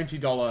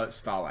 $70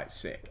 Starlight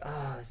Sick.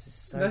 Ah, this is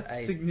so That's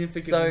AIDS.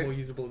 significantly more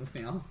usable than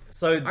Snail.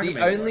 So can the make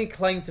it only work.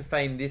 claim to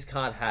fame this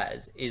card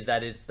has is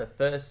that it's the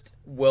first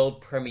world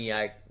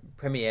premiere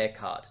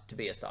card to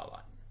be a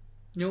Starlight.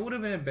 You know what would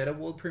have been a better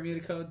world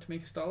premiere card to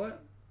make a Starlight?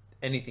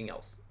 Anything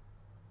else?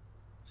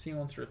 Sea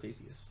Monster of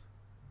Theseus.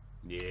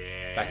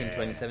 Yeah. Back in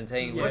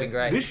 2017, Yeah. looking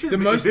great. This should The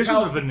be. most This was a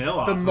powerful-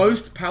 vanilla. The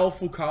most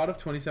powerful card of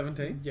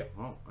 2017. Yep.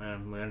 Well, we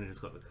only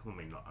just got the. I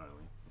mean, not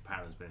only.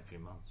 Apparently, it's been a few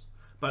months.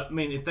 But I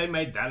mean, if they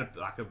made that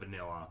like a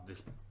vanilla,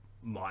 this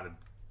might have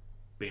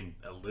been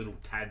a little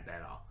tad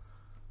better.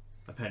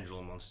 A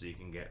pendulum monster you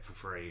can get for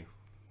free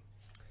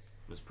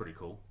was pretty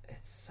cool.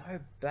 It's so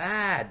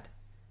bad.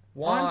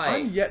 Why?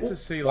 I'm yet to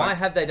see Why like.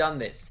 have they done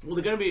this? Well,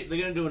 they're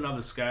gonna do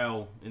another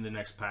scale in the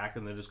next pack,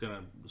 and they're just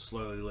gonna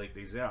slowly leak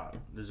these out.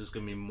 There's just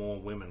gonna be more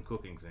women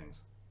cooking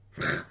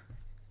things.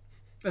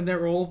 And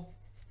they're all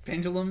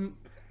pendulum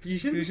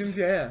fusions? Fusions,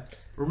 yeah.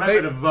 Remember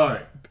They- to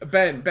vote.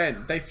 Ben,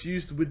 they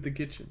fused with the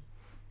kitchen.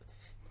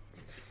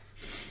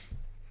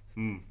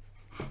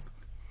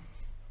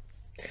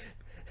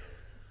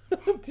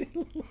 Dear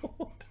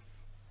Lord.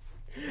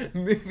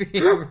 Moving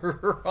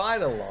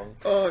right along.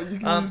 Oh, you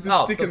can use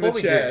the stick in the before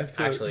we do, chair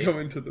to actually- go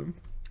into them.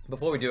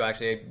 Before we do,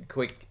 actually, a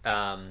quick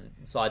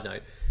side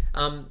note.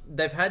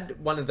 They've had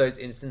one of those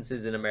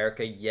instances in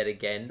America yet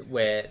again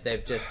where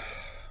they've just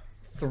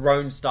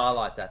thrown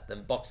Starlights at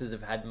them. Boxes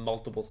have had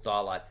multiple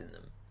Starlights in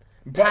them.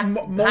 But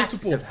Packs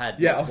multiple. have had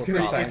Yeah, I was multiple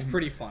going to say. Starlights. It's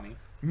pretty funny.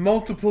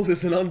 Multiple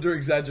is an under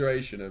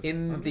exaggeration of.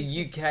 In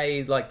the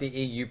UK, like the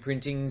EU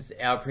printings,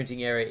 our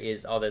printing area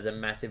is, there's a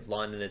massive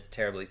line and it's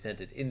terribly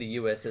centered. In the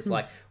US, it's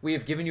like, we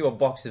have given you a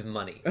box of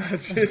money.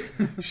 Just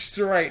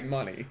straight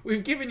money.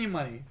 We've given you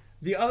money.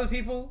 The other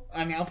people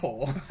are now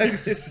poor.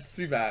 It's just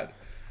too bad.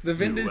 The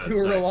vendors who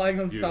are USA. relying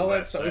on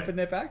Starlights to USA. open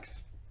their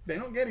packs, they're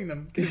not getting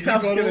them. Because I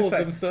you've was got gonna all of say,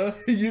 them, sir.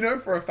 You know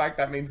for a fact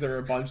that means there are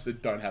a bunch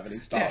that don't have any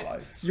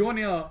starlights. You're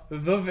now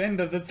the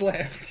vendor that's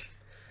left.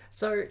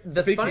 So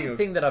the Speaking funny of-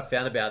 thing that I've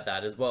found about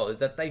that as well is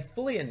that they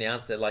fully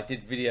announced it, like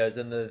did videos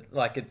and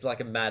it's like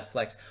a mad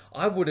flex.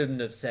 I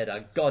wouldn't have said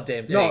a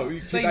goddamn thing. No, you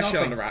Say keep that shit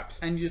on nothing. the wraps.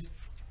 And just,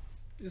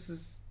 this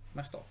is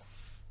my stock.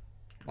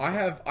 I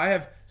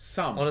have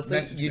some. Honestly,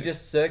 message you me.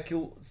 just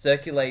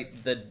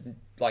circulate the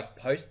like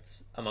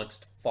posts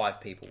amongst 5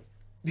 people.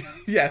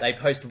 yes, They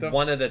post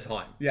one at a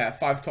time. Yeah,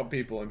 5 top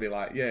people and be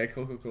like, yeah,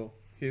 cool.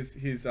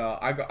 Here's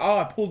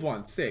I pulled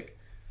one, sick.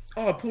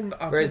 Oh, I pulled.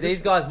 Whereas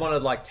these guys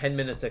wanted like 10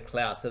 minutes of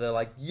clout, so they're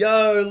like,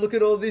 "Yo, look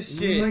at all this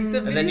shit," Like, the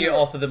and then you video-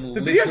 offer them the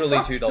video literally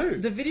sucks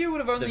 $2. The video would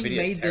have only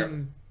video's made terrible.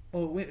 them.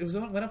 Oh, it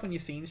went up on your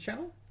scenes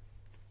channel.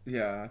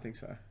 Yeah, I think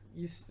so.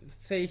 You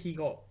say he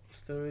got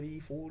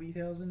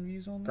 40,000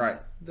 views on that. Great.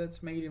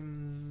 That's made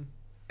him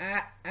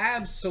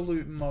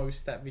absolute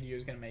most. That video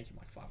is going to make him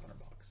like $500.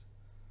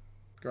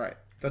 Great.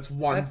 That's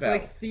one That's bell.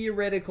 like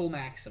theoretical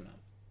maximum.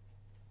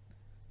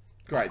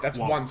 Great. That's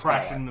While one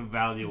crashing starlight. the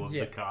value of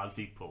Yeah. the cards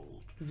he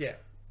pulled. Yeah.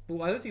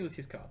 Well, I don't think it was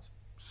his cards.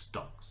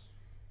 Stocks.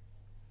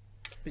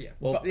 But yeah.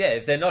 Well, yeah,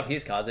 if they're not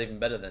his cards, even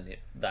better than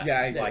that.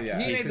 Yeah, like, yeah.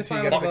 He made the Because you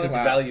 $500 get fucked with the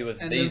clout. value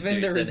of And the these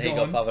vendor dudes, is and he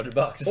got gone.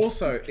 $500.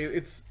 Also,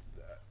 it's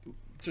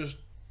just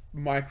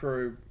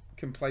micro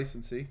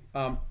complacency.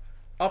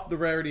 Up the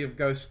rarity of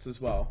ghosts as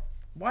well.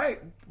 Why?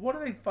 What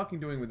are they fucking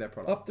doing with their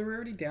product? Up the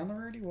rarity, down the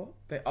rarity, what?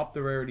 They up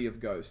the rarity of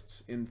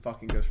ghosts in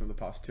fucking Ghosts from the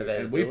Past 2,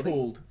 and we Availability?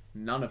 pulled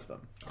none of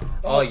them.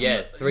 Oh yeah,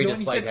 you 3 know, when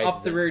display you said cases.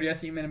 up the rarity, I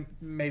think you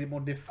made it more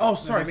difficult. Oh, No,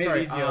 sorry, we made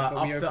it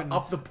easier, but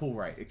up the pull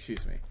rate.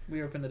 Excuse me.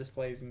 we opened the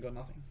displays and got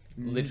nothing.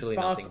 Literally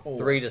Fuck nothing. all.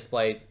 3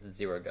 displays,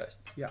 0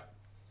 ghosts. Yeah.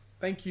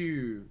 Thank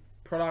you.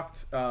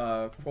 Product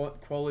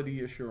quality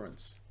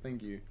assurance.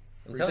 Thank you.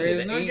 I'm telling There you,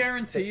 is the no E-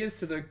 guarantee as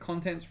to the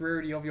contents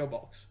rarity of your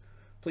box.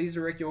 Please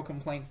direct your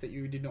complaints that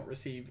you did not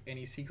receive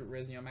any secret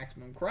resin or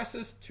maximum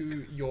crisis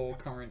to your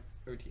current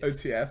OTS.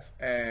 OTS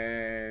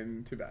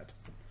and too bad.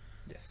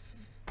 Yes.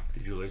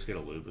 Did you at least get a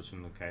Lupus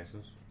in the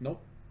cases?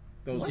 Nope.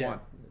 There was Yeah. one.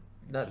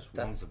 No, Just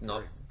one that's to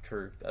not 3.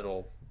 true at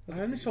all. I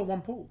only saw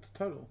one pulled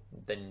total.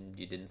 Then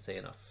you didn't see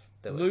enough.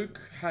 There were- Luke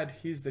had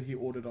his that he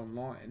ordered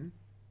online,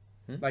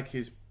 like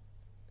his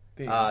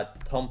thing.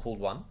 Tom pulled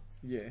one.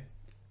 Yeah.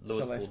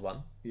 Lewis Celeste. pulled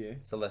one. Yeah.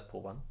 Celeste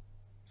pulled one.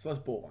 So let's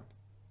bought one.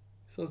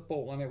 So let's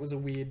bought one. It was a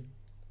weird.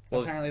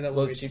 Well, Apparently, that was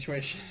well, a weird she-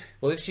 situation.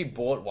 Well, if she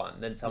bought one,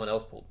 then someone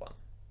else pulled one.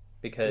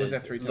 Because Was there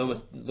 3 total?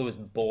 Lewis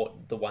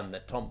bought the one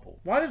that Tom pulled.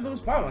 Why did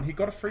Lewis buy one? He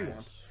got a free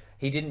one.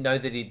 He didn't know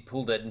that he'd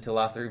pulled it until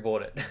after he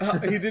bought it.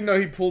 He didn't know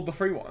he pulled the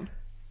free one.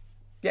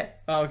 yeah.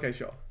 Oh, okay,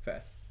 sure.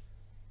 Fair.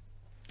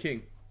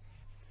 King.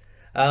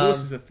 Lewis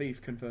is a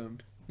thief,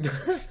 confirmed.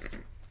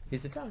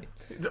 He's Italian.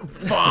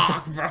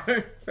 Fuck,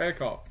 bro. Fair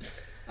cop.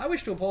 I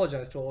wish to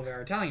apologise to all of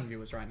our Italian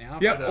viewers right now.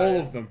 Yep, for all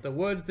of them. The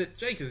words that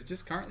Jake has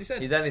just currently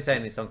said. He's only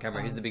saying this on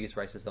camera. He's the biggest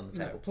racist on the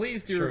No, table.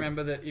 please do True.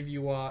 remember that if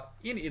you are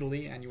in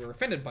Italy and you are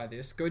offended by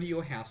this, go to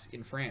your house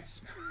in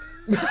France.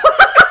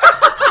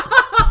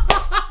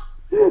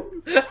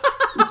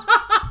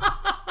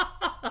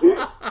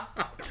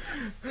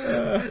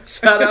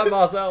 Shout out,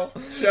 Marcel.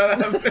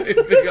 Shout out, big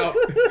up,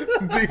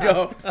 big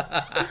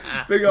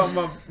up, big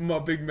up, my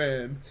big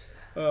man.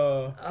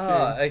 Oh,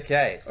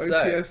 okay. So,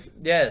 OTS.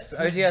 yes,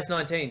 OTS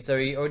 19. So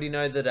we already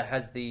know that it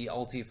has the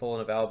Ulti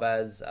Fallen of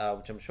Albaz,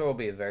 which I'm sure will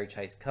be a very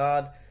chase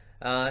card.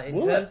 In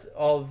Will terms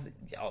of...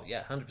 Oh,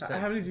 yeah, 100%.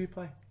 How many do you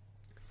play?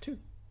 2.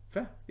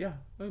 Fair. Yeah,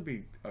 that would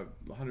be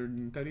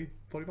 130,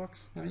 40 bucks.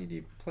 How many do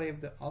you play of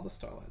the other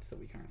starlights that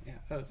we currently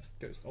have? Oh, it's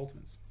Ghost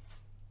Ultimates.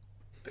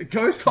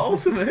 Ghost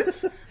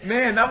Ultimates.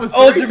 Man, that was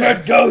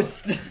Ultimate 3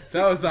 tests.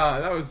 Ghost!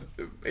 That was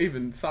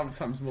even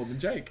sometimes more than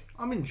Jake.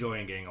 I'm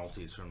enjoying getting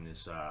ultis from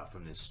this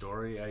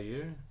story. Are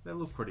you? They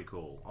look pretty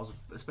cool. I was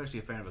especially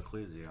a fan of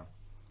Ecclesia.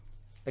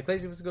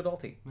 Ecclesia was a good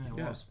ulti. Yeah, it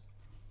Yeah. was.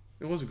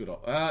 It was a good.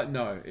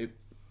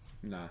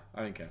 Nah,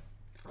 I don't care.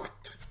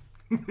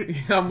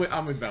 Yeah,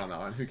 I'm with Ben on that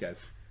one. Who cares?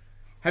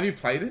 Have you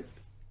played it?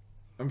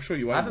 I'm sure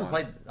you I have. haven't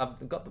played...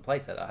 I've got the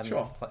playset. I haven't,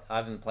 Sure. I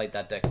haven't played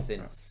that deck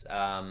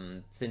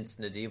since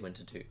Nadir went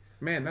to 2.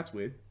 Man, that's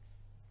weird.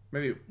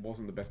 Maybe it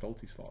wasn't the best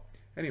ulti slot.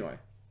 Anyway.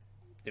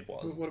 It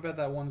was. What about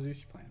that one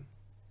Zeus you're playing?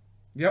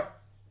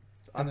 Yep.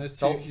 And those two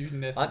sold-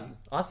 Fusion Destiny.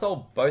 I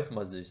sold both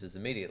my Zeuses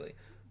immediately.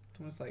 It's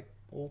almost like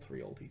all 3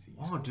 ultis.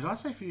 Oh, did I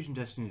say Fusion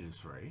Destiny to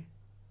 3?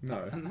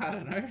 No. And I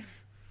don't know.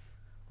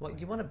 What,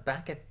 you want to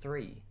back at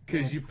 3?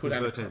 Because you put Because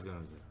out. Vertex gonna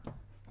do.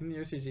 In the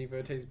OCG,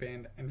 Vertex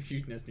banned and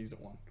Fusion Destiny's at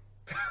 1.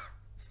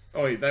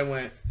 Oh, wait, they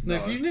went. No,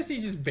 Fusion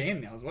Destiny's just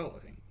banned now as well, I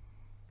think.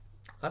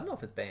 I don't know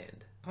if it's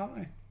banned. I don't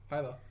know.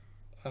 Either.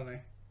 I don't know.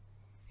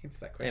 Answer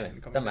that question Anyway, in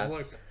the doesn't comment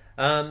matter.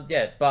 below.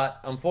 Yeah, but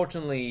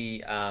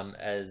unfortunately,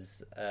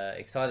 as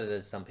excited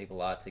as some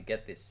people are to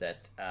get this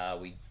set,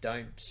 we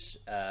don't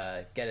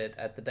get it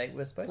at the date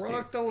we're supposed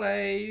Product to.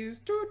 delays.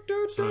 Do,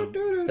 do, So- do,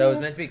 do, do. So it was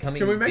meant to be coming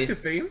Can we make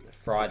this a theme?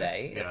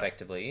 Friday, Yeah.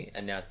 effectively,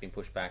 and now it's been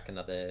pushed back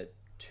another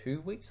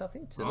 2 weeks, I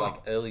think, to Oh.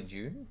 like early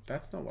June.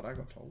 That's not what I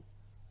got told.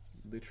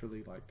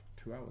 Literally like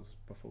 2 hours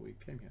before we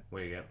came here.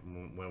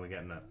 When are we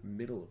getting that?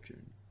 Middle of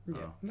June.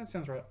 Yeah, that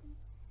sounds right.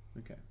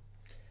 Okay.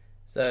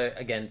 So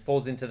again,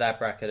 falls into that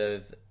bracket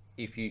of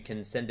if you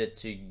can send it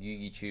to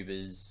you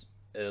YouTubers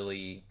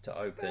early to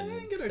I open.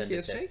 didn't get send it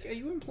OTS, to- Jake. Are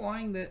you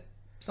implying that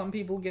some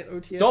people get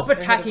OTS? Stop ahead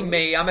of attacking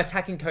me! others? I'm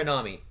attacking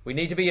Konami. We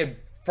need to be a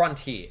front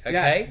here,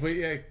 okay?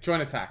 Yes.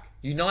 Joint attack.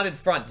 United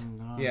Front.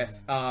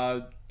 Yes.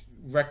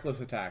 Reckless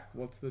attack.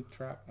 What's the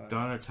trap?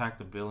 Don't attack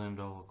the $1 billion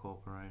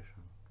corporation.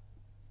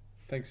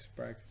 Thanks,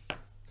 Bragg. I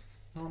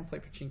want to play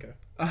Pachinko.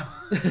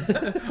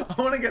 I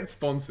want to get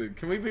sponsored.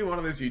 Can we be one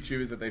of those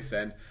YouTubers that they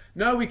send?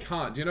 No, we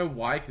can't. Do you know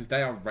why? Because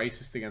they are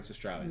racist against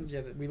Australians.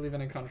 Yeah, we live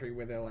in a country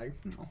where they're like,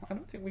 no, I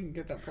don't think we can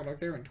get that product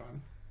there in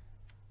time.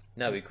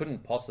 No, we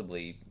couldn't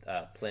possibly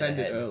plan Send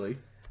ahead. it early.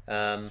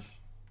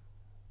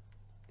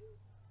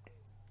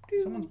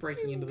 Someone's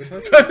breaking into the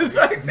toast.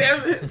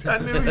 Damn it! I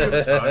knew you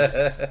were toast.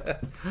 The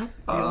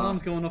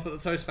alarm's going off at the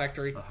toast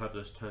factory. I hope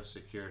those toast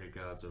security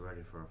guards are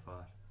ready for a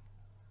fight.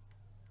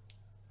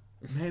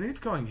 Man,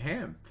 it's going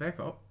ham. Fair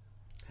cop.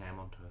 Ham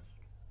on toast.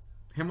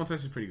 Ham on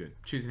toast is pretty good.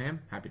 Choosing ham,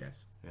 happy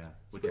days. Yeah,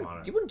 with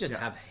tomato. You wouldn't just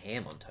have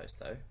ham on toast,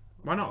 though.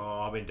 Why not?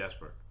 Oh, I've been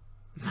desperate.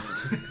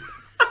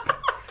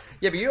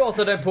 Yeah, but you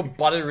also don't put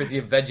butter with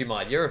your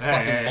Vegemite. You're a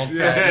fucking hey.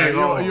 monster.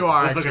 Yeah, you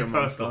are it's like actually a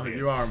a personal monster. hit.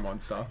 You are a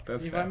monster.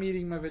 That's If fair. I'm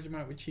eating my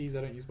Vegemite with cheese,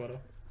 I don't use butter.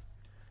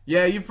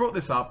 Yeah, you've brought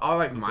this up. I'll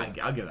give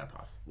that a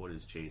pass. What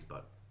is cheese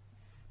butter?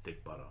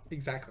 Thick butter.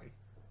 Exactly.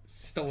 It's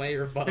just a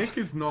layer of butter. Thick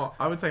is not.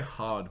 I would say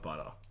hard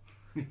butter.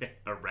 Yeah,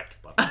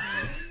 erect butter.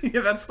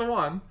 Yeah, that's the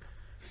one.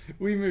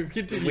 We move.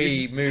 Continue.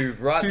 We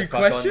move right Two the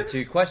fuck on questions?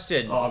 to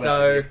questions. Oh,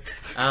 so,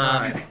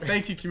 Alright.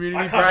 Thank you,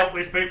 community. I can't help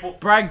these people.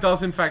 Bragg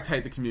does in fact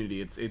hate the community.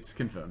 It's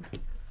confirmed.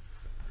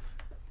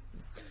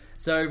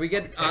 so we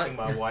get Taking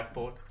my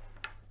whiteboard.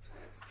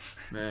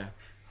 Yeah,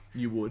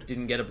 you would.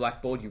 didn't get a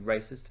blackboard, you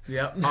racist.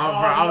 Yep.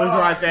 I was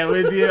right there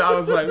with you. I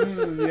was like,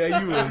 yeah,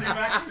 you would.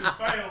 Action has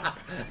failed.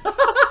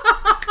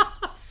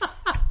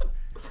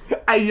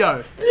 Hey,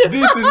 yo,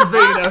 this has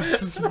been a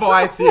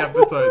spicy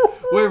episode.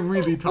 We're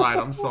really tired.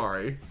 I'm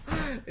sorry.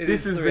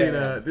 This has been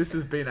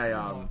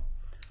a.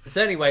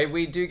 So anyway,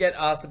 we do get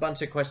asked a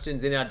bunch of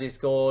questions in our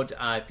Discord.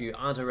 If you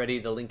aren't already,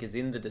 the link is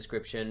in the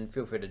description.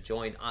 Feel free to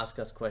join, ask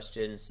us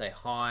questions, say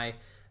hi.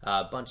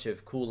 A bunch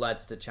of cool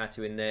lads to chat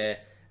to in there.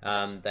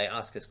 They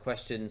ask us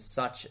questions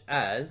such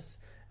as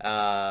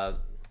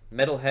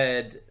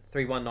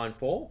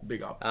Metalhead3194.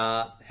 Big ups.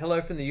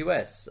 Hello from the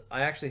US.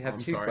 I actually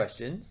have two sorry.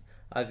 questions.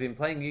 I've been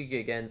playing Yu-Gi-Oh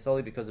again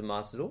solely because of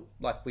Master Duel,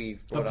 like we've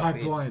The brought up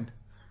in- pipeline.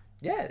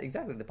 Yeah,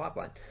 exactly, the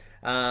pipeline.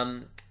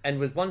 And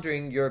was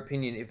wondering your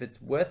opinion if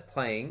it's worth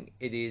playing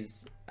it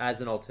is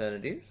as an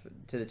alternative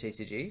to the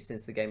TCG,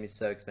 since the game is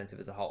so expensive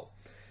as a whole.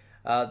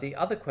 The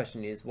other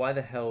question is, why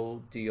the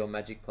hell do your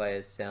Magic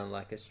players sound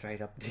like a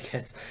straight up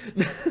dickheads?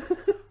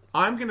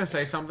 I'm going to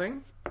say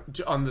something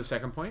on the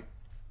second point.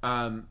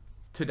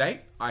 To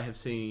date, I have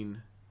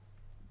seen,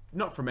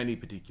 not from any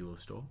particular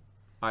store,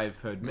 I've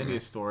heard many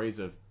stories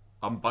of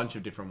a bunch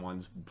of different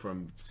ones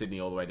from Sydney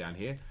all the way down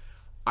here.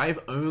 I've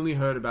only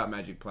heard about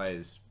Magic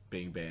players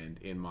being banned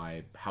in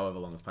my however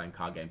long of playing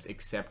card games,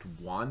 except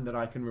one that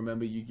I can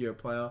remember Yu-Gi-Oh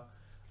player.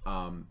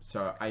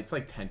 It's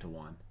like 10 to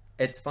 1.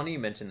 It's funny you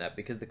mention that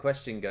because the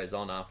question goes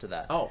on after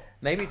that. Oh.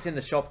 Maybe it's in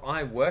the shop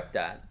I worked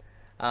at,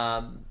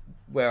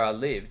 where I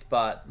lived,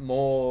 but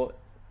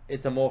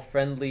it's a more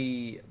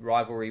friendly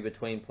rivalry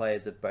between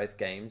players of both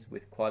games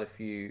with quite a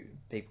few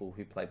people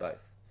who play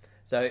both.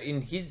 So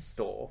in his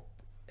store,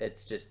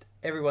 it's just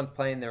everyone's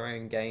playing their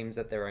own games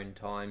at their own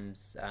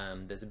times.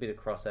 There's a bit of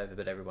crossover,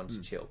 but everyone's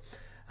chill.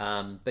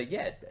 But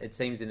yeah, it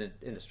seems in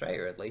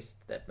Australia at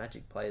least that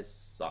Magic players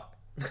suck.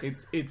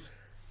 It's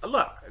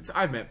look,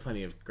 I've met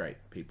plenty of great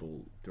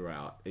people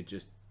throughout. It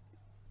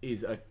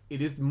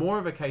is more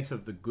of a case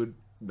of the good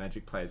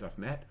Magic players I've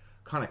met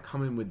kind of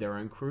come in with their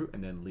own crew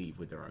and then leave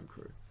with their own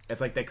crew. It's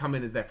like they come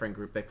in as their friend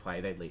group, they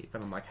play, they leave,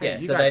 and I'm like, hey, Yeah,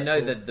 you so guys they are know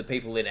cool. that the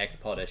people in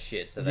X-Pod are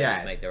shit, so they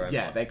just make their own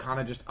Yeah, mod. they kind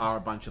of just are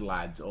a bunch of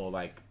lads or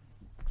like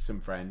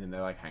some friends, and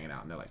they're like hanging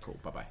out, and they're like, cool,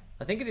 bye bye.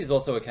 I think it is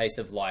also a case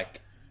of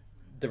like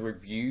the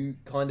review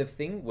kind of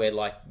thing where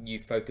like you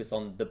focus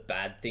on the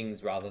bad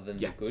things rather than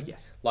the good. yeah.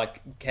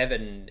 Like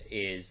Kevin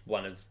is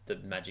one of the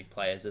Magic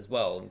players as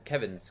well, and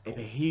Kevin's cool.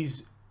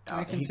 He's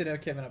I consider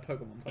Kevin a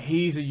Pokemon player.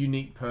 he's a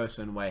unique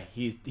person where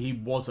he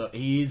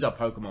is a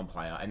Pokemon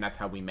player, and that's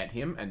how we met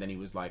him. And then he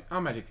was like,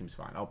 "Oh, Magic Team's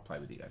fine. I'll play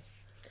with you guys."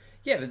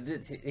 Yeah,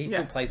 but he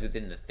still plays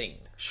within the thing.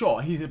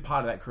 Sure, he's a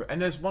part of that crew,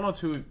 and there's one or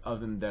two of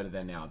them that are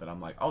there now that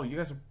I'm like, "Oh, you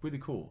guys are really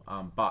cool."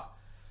 But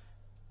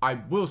I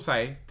will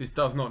say this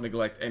does not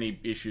neglect any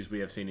issues we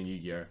have seen in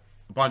Yu-Gi-Oh.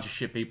 A bunch of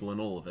shit people in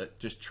all of it.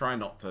 Just try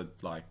not to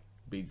like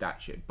be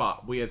that shit.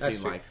 But we have That's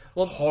seen true. like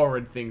Well,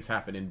 horrid things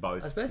happen in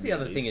both. I suppose the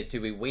other thing communities. is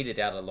too, we weeded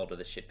out a lot of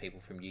the shit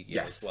people from Yu-Gi-Oh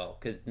Yes. as well,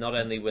 because not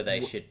only were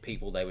they shit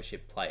people, they were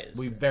shit players.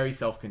 We very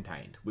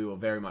self-contained. We were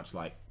very much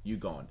like, you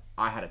gone.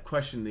 I had a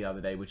question the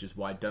other day, which is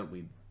why don't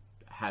we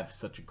have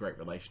such a great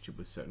relationship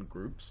with certain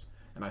groups?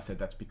 And I said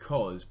that's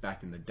because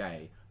back in the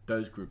day,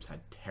 those groups had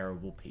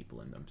terrible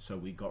people in them, so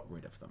we got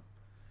rid of them.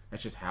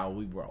 That's just how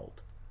we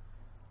rolled.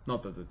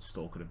 Not that the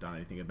store could have done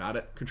anything about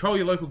it. Control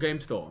your local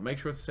game store. Make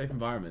sure it's a safe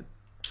environment.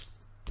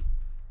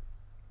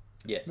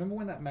 Yes. Remember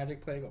when that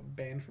Magic player got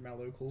banned from our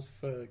locals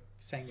for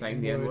saying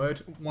Saying the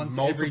N-word once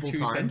multiple every two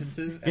times?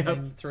 sentences and Yep.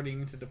 then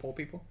threatening to deport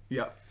people?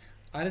 Yep.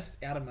 I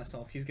just outed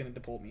myself. He's going to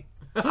deport me.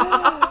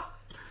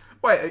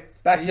 Wait.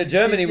 Back to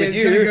Germany with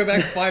He's going to you. go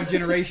back 5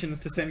 generations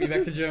to send me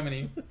back to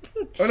Germany.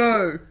 Oh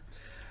no.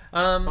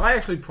 Um, I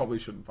actually probably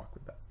shouldn't fuck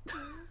with that.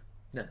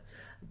 no.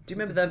 Do you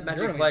remember that You're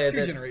Magic only player 2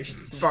 that?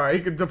 generations. Sorry,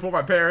 you can deport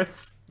my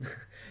parents. Do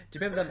you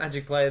remember that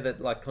Magic player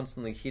that like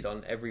constantly hit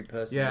on every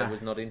person Yeah. that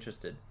was not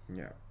interested?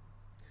 Yeah.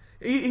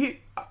 He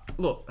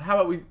look. How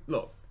about we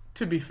look?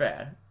 To be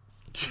fair,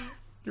 do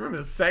you remember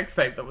the sex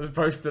tape that was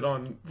posted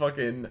on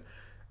fucking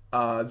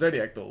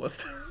Zodiac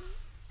Duelist?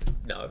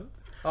 No.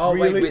 Oh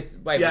Really?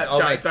 wait. Yeah, Oh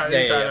don't- wait. don't-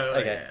 Yeah. don't-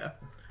 Okay. yeah.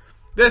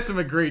 There's some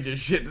egregious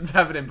shit that's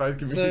happening in both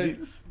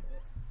communities.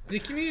 The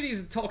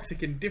communities are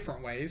toxic in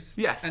different ways.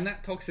 Yes. And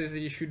that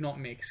toxicity should not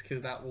mix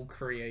because that will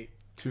create.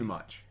 Too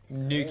much.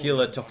 Nuclear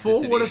For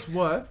toxicity. what it's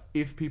worth,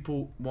 if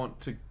people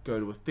want to go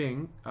to a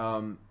thing,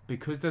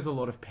 because there's a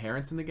lot of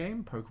parents in the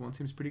game, Pokemon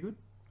seems pretty good.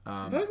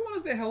 Pokemon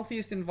is the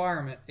healthiest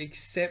environment,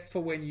 except for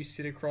when you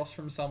sit across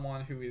from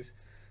someone who is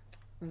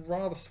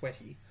rather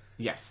sweaty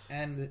Yes.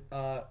 and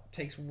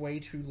takes way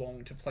too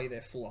long to play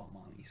their full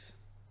Armanis.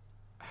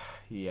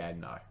 Yeah,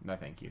 no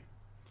thank you.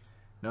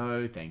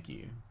 No, thank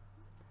you.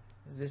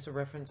 Is this a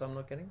reference I'm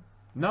not getting?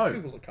 No.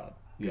 Google the card.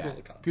 Google Yeah.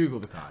 the card. Google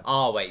the card.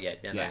 Oh wait, yeah.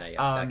 No.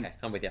 Yeah. Okay,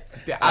 I'm with you.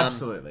 Yeah,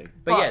 absolutely.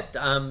 Back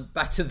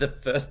to the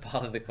first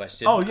part of the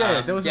question. Oh,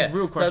 yeah, there was a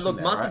real question So look,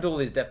 there, Master right? Duel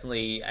is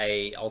definitely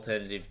a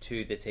alternative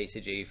to the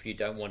TCG if you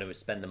don't want to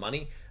spend the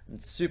money.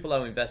 It's super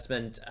low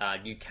investment.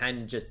 You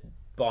can just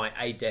buy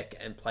a deck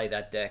and play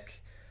that deck.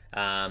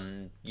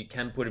 You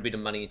can put a bit of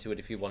money into it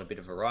if you want a bit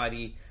of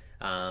variety.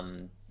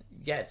 So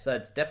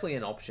it's definitely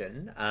an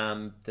option.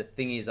 The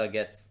thing is, I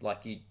guess,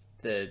 like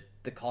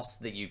the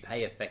cost that you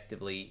pay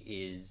effectively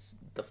is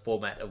the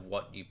format of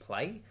what you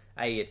play.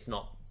 A, it's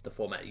not the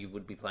format you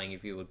would be playing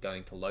if you were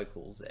going to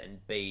locals,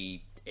 and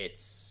B,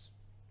 it's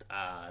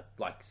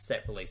like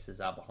set releases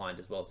are behind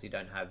as well, so you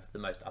don't have the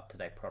most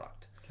up-to-date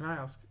product. Can I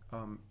ask,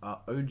 are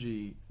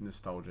OG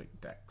nostalgic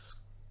decks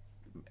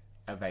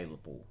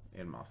available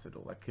in Master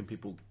Duel? Like, can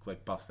people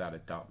like bust out a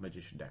Dark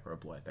Magician deck or a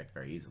Blue Eyes deck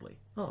very easily?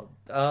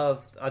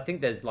 I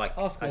think there's like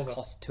a Ask Walter.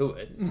 cost to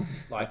it.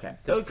 Like, Okay.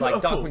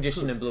 like Dark Cool,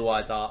 Magician cool. and Blue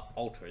Eyes are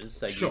ultras,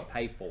 so Sure. you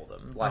pay for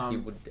them like you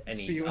would But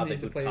any you only other need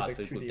to good play card like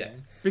for 2 good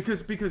decks.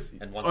 Because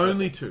And one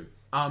only circle.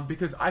 2.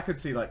 Because I could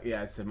see like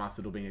so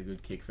Master Duel being a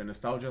good kick for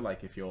nostalgia.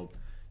 Like if you're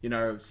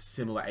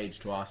similar age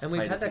to us, And we've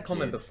played had as a that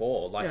comment kid.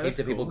 before. Like Yeah, heaps that's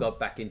of people cool. got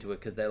back into it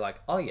because they're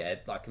like, oh yeah,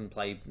 I can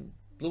play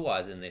Blue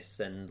Eyes in this,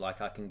 and like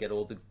I can get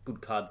all the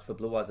good cards for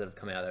Blue Eyes that have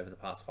come out over the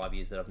past 5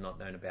 years that I've not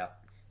known about.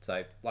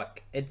 So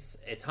like it's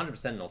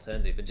 100% an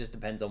alternative. It just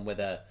depends on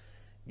whether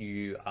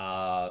you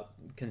are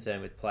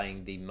concerned with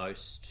playing the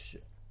most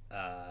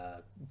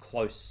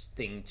close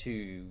thing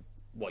to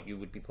what you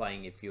would be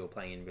playing if you were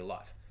playing in real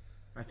life.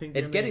 I think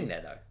It's getting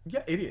there though.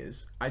 Yeah, it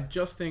is. I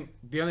just think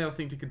the only other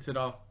thing to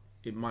consider,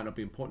 it might not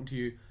be important to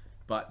you,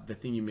 but the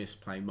thing you miss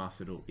playing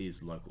Master Duel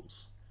is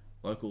locals.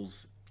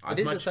 Locals. It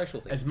is a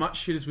social thing. As much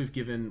shit as we've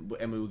given,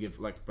 and we will give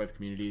like both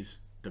communities,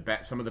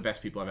 some of the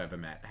best people I've ever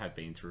met have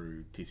been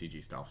through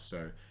TCG stuff.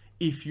 So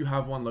if you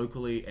have one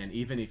locally, and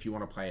even if you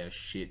want to play a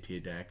shit tier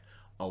deck,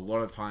 a lot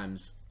of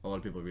times, a lot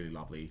of people are really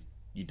lovely.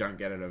 You don't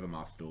get it over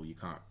Master Duel. You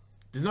can't.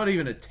 There's not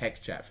even a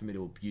text chat for me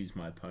to abuse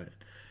my opponent.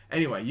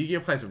 Anyway, Yu-Gi-Oh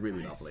players are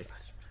really lovely.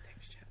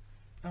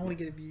 I want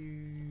to get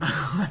abused.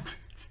 I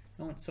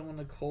want someone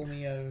to call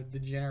me a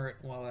degenerate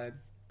while I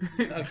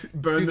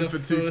Burn do them the for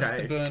 2K.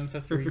 first burn for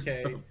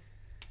 3k.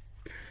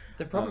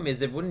 The problem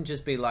is it wouldn't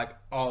just be like,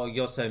 oh,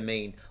 you're so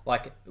mean.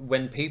 Like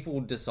when people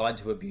decide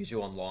to abuse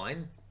you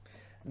online,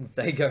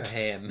 they go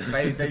ham.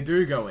 They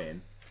do go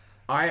in.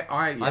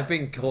 I've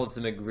been called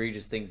some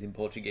egregious things in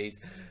Portuguese.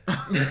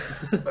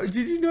 Did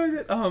you know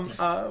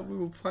that we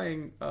were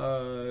playing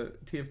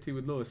TFT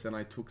with Lewis and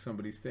I took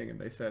somebody's thing and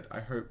they said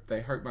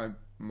they hope my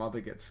mother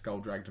gets skull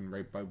dragged and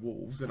raped by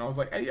wolves, and I was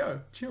like, hey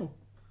yo, chill.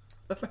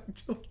 That's like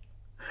chill.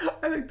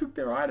 And they took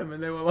their item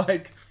and they were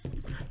like,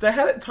 they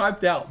had it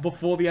typed out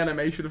before the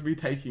animation of me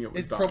taking it was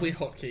It's done. probably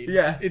hotkeyed.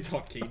 Yeah. It's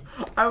hotkeyed.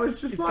 I was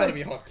just It's like, gotta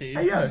be hotkeyed.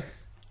 hey yo,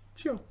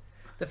 chill.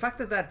 The fact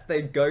that that's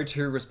their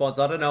go-to response,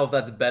 I don't know if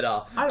that's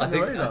better. I don't know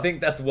think either. I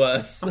think that's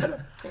worse.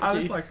 I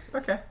was like,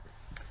 okay.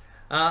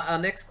 Our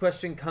next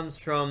question comes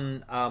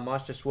from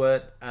Meister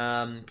Schwert.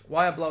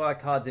 Why are blowout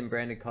cards in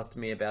branded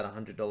costing me about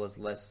 $100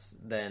 less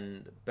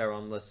than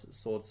Baronless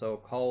Sword Soul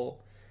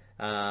Coal?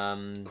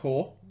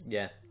 Core.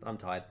 Yeah, I'm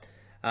tired.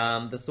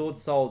 The Sword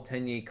Soul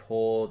 10-year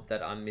core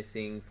that I'm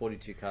missing,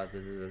 42 cards,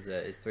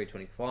 is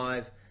 $325.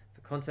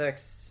 For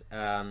context,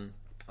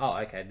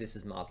 okay, this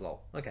is Mars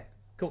Lol. Okay,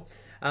 cool.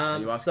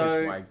 You asked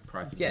us why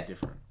prices yeah. are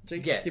different.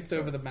 Jake Yeah. skipped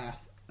over the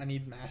math. I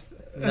need math.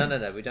 No,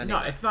 we don't need No,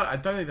 that. it's not. I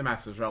don't think the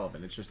maths is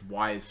relevant. It's just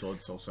why is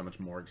Sword Soul so much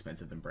more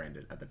expensive than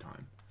branded at the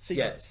time?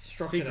 Secrets. Yeah.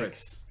 Structure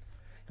Secrets.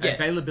 Yeah.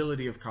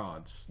 Availability of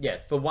cards. Yeah,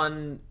 for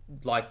one,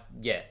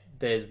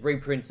 there's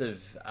reprints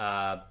of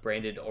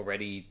branded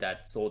already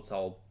that Sword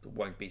Soul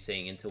won't be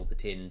seeing until the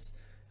tins.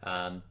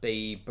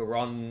 B,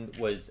 Baron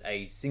was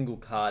a single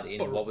card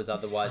in what was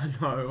otherwise...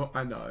 No,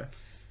 I know.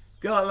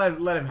 Go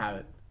let him have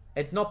it.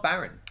 It's not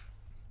Baron.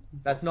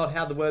 That's not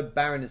how the word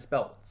Baron is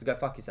spelled, so go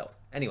fuck yourself.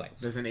 Anyway,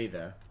 There's an E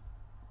there.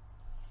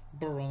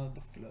 Baronne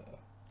de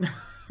Fleur.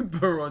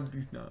 Baron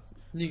these nuts.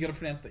 You gotta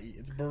pronounce the E.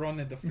 It's Baronne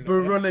de Fleur.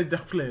 Baronne de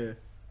Fleur.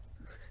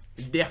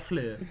 De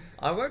Fleur.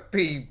 I won't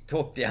be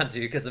talked down to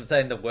because I'm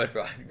saying the word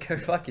right. Go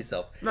fuck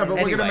yourself. No, but we're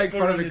Anyway, gonna make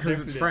fun of it Baronne because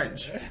de it's Fleur.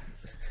 French.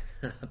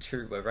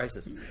 True, we're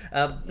racist.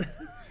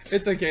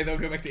 It's okay, they'll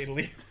go back to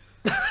Italy.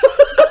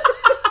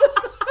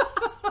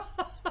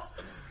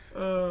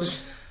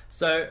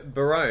 So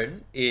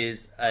Barone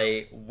is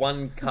a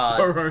one card.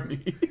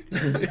 Baroni.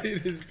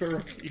 It is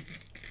Baroni.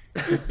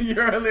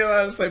 You're only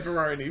allowed to say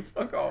Baroni.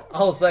 Fuck off.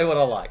 I'll say what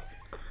I like.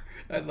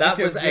 That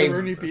was a-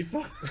 Baroni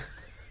pizza.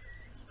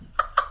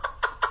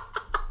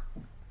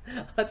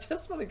 I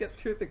just want to get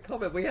through the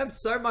comment. We have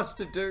so much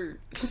to do.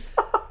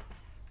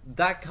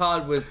 That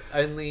card was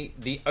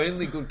the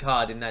only good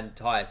card in that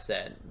entire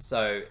set,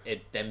 so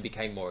it then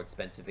became more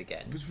expensive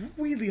again. It was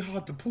really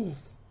hard to pull.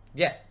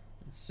 Yeah,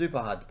 super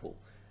hard to pull.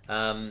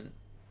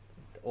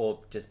 Or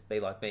just be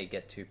like me,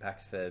 get 2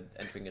 packs for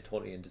entering a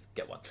tourney and just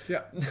get one.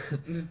 Yeah.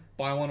 Just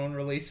buy one on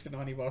release for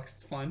 $90.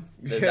 It's fine.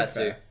 There's Yeah, that too.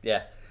 fair.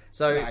 Yeah.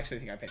 So I actually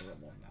think I paid a lot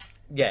more than that.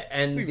 yeah,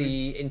 and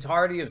the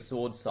entirety of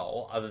Sword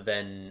Soul, other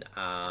than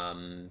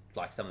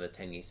like some of the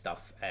 10-year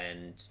stuff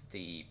and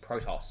the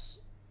Protoss,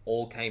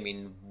 all came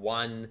in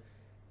one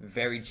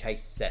very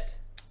chase set.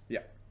 Yeah.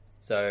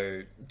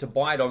 So to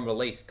buy it on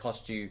release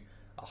cost you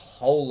a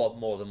whole lot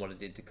more than what it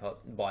did to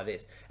buy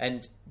this.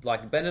 And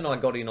like Ben and I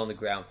got in on the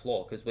ground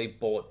floor because we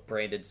bought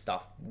branded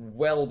stuff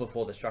well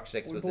before the Structure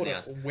Decks We was bought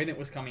announced. it when it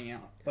was coming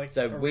out. Like,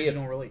 So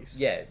original release.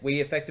 Yeah, we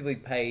effectively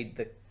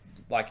paid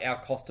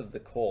our cost of the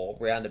core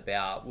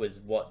roundabout was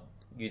what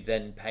you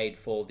then paid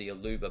for the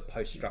Aluba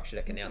post Structure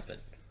Deck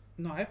announcement.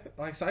 No,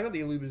 so I got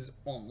the Alubas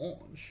on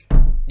launch.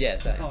 Yeah,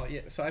 so Oh,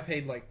 yeah. So I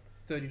paid like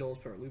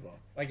 $30 per Aluba.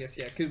 I guess,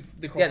 yeah. Cause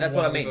the cost Yeah, of that's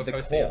one what I mean, Aluba the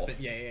post core. announcement.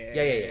 Yeah.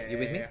 Yeah. You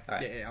with me? Yeah,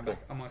 Alright, yeah. cool.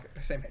 I'm like,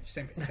 same page.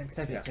 same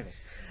page.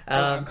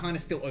 I'm kind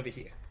of still over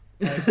here.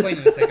 I'll explain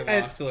in a second why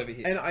I'm still over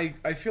here. And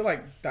I feel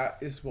like that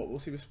is what we'll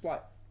see with Splice.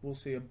 We'll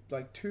see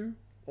like 2,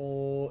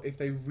 or if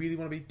they really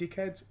want to be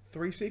dickheads,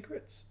 3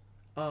 secrets.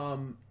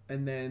 And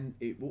then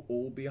it will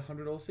all be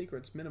 $100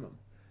 secrets minimum.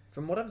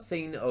 From what I've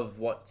seen of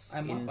what's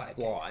I might in buy a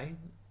Sply,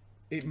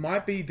 It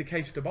might be the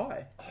case to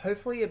buy.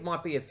 hopefully it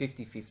might be a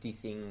 50-50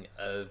 thing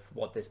of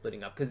what they're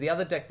splitting up. Because the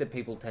other deck that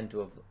people tend to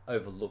have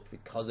overlooked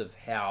because of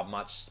how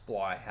much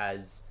Sply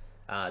has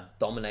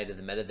dominated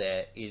the meta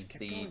there is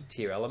the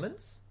Tier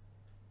Elements,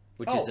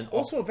 which is an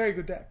also a very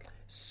good deck.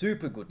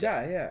 super good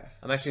deck. Yeah.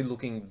 I'm actually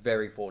looking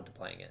very forward to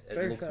playing it. It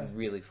Very looks fair.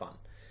 really fun.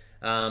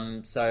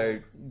 So,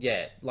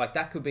 yeah, like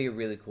that could be a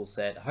really cool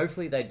set.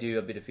 Hopefully they do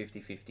a bit of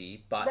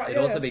 50-50, but Right, it'd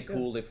yeah, also yeah, be yeah.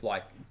 cool if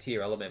like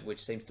Tier Element,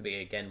 which seems to be,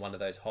 again, one of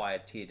those higher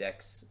tier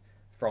decks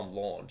from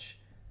launch,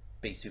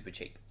 be super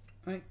cheap.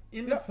 Like,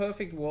 in the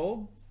perfect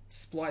world,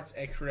 Splite's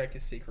extra deck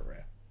is secret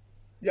rare.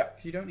 Yeah.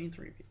 'Cause you don't need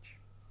 3 of each.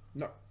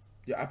 No.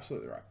 You're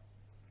absolutely right.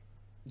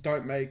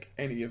 Don't make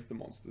any of the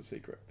monsters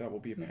secret. That will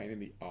be a pain in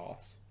the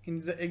ass.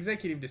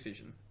 Executive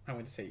decision. I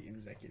went to say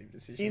executive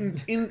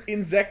decision.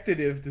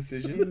 Insectative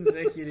decision.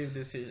 Executive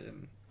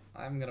decision.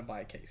 I'm gonna buy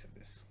a case of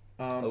this.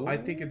 I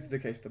think it's the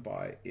case to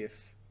buy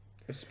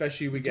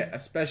especially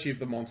if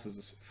the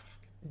monsters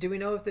are... Do we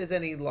know if there's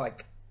any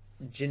like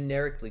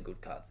generically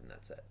good cards in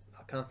that set?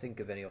 I can't think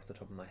of any off the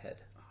top of my head.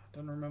 I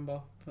don't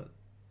remember, but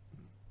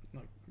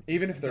like,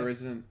 Even if there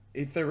isn't...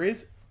 If there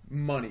is,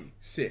 money.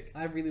 Sick.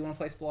 I really want to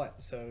play Splite,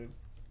 so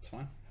it's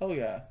fine. Hell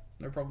yeah.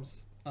 No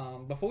problems.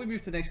 Before we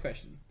move to the next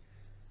question,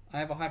 I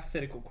have a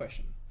hypothetical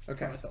question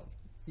Okay. for myself.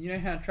 You know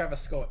how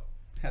Travis Scott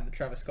had the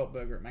Travis Scott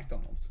burger at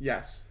McDonald's?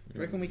 Yes. Do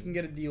you reckon we can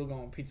get a deal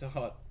going with Pizza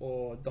Hut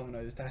or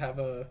Domino's to have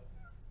a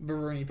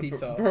Baroni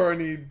pizza?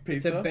 Baroni It's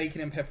pizza. a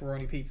bacon and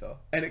pepperoni pizza.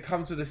 And it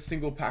comes with a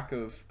single pack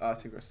of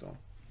Synchro Storm.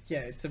 Yeah,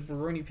 it's a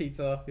Baroni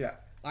pizza. Yeah.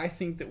 I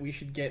think that we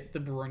should get the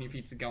Baroni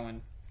pizza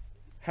going.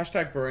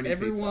 Hashtag Baroni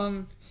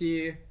Everyone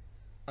here,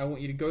 I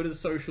want you to go to the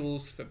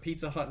socials for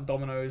Pizza Hut and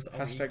Domino's. I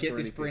want you to Hashtag get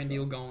this Baroni brand pizza.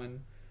 deal going.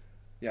 Pizza.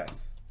 Yes.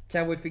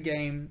 Cowboy for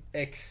Game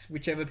X,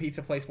 whichever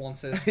pizza place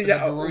wants us. For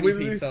Yeah, the Baroni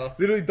we pizza.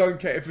 literally don't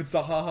care if it's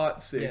a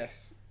hut sick.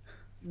 Yes.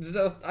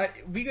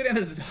 We go down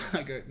to Zara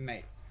and go,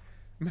 mate,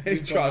 Mate,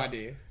 we've got an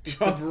idea. It's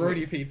the trust Baroni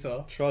me.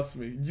 pizza. Trust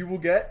me. You will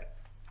get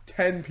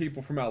 10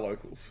 people from our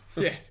locals.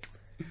 Yes.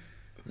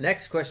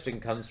 Next question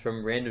comes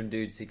from Random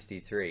Dude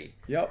 63.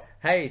 Yep.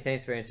 Hey,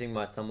 thanks for answering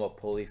my somewhat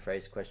poorly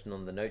phrased question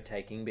on the note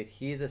taking, but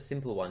here's a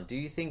simpler one. Do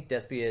you think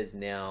Despia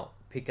now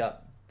pick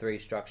up 3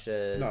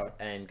 structures No.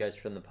 and Ghost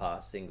from the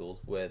Past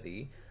singles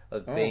worthy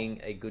of being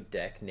a good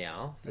deck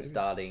now for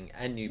starting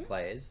and new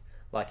players,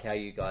 like how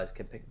you guys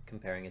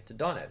comparing it to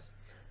Dinos?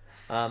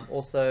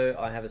 Also,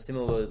 I have a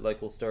similar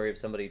local story of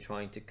somebody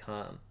trying to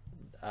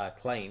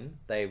claim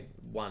they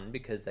won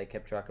because they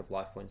kept track of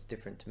life points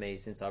different to me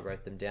since I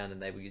wrote them down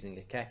and they were using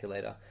a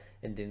calculator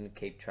and didn't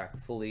keep track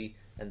fully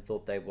and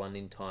thought they won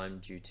in time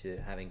due to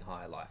having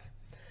higher life.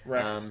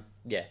 Right.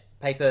 Yeah,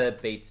 paper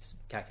beats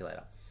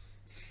calculator.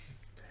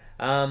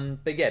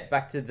 But yeah,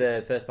 back to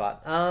the first part.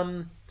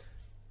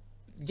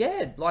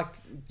 Yeah, like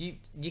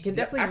you can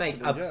definitely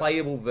make a actually, yeah.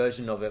 playable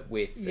version of it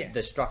with Yes.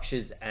 the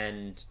structures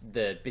and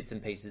the bits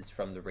and pieces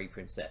from the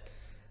reprint set.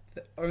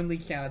 The only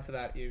counter to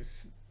that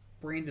is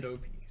branded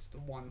openings. The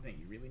one thing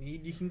you really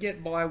need. You can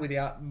get by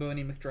without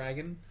Bernie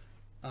McDragon.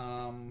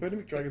 Bernie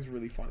McDragon's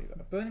really funny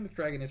though. Bernie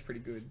McDragon is pretty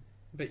good,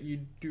 but you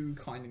do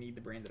kind of need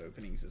the branded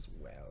openings as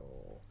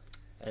well.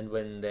 And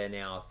when they're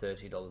now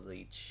 $30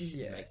 each,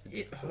 Yeah, it makes it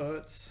it difficult.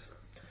 hurts,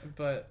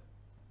 but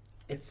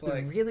It's like-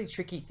 the really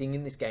tricky thing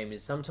in this game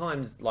is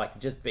sometimes like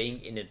just being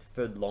in it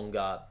for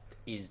longer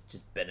is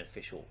just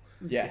beneficial.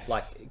 Yes.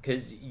 Like,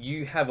 because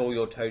you have all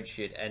your Toad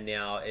shit, and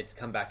now it's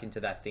come back into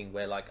that thing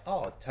where, like,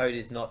 oh, Toad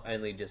is not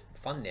only just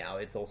fun now,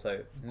 it's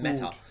also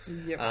meta.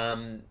 Yep.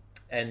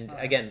 And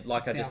again,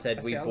 like I It's just now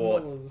said, we $1,000.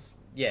 bought,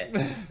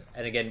 yeah,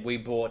 and again, we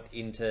bought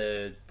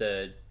into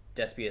the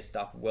Despia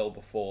stuff well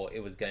before it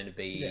was going to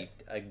be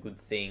a good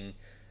thing.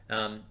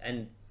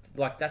 And,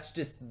 like, that's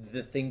just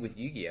the thing with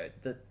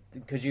Yu-Gi-Oh!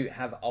 Because you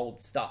have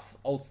old stuff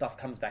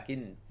comes back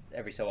in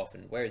every so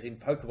often, whereas in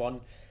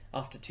Pokemon,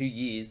 after 2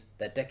 years,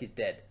 that deck is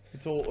dead.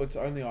 It's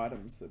only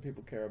items that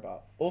people care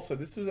about. Also,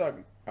 this was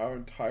our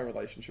entire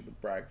relationship with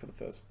Bragg for the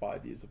first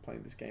 5 years of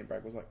playing this game.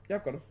 Bragg was like, yeah,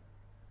 I've got them.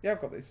 Yeah,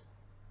 I've got these.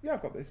 Yeah,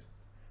 I've got these.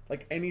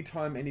 Like, any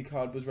time any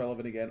card was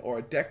relevant again, or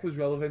a deck was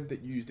relevant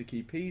that used a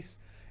key piece,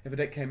 if a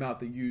deck came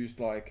out that used,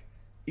 like,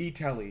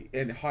 E-Tally,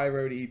 and high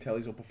rarity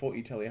E-Tallies, or before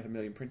E-Tally had a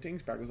million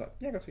printings, Bragg was like,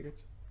 yeah, I got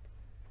secrets.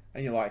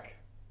 And you're like,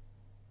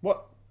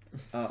 what?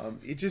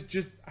 It just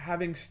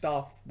having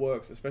stuff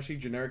works, especially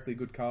generically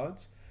good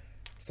cards.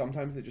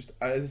 Sometimes they just,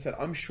 as I said,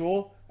 I'm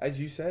sure, as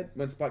you said,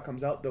 when Spike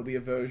comes out, there'll be a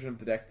version of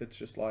the deck that's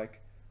just like,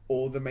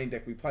 or the main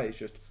deck we play is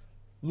just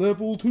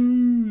level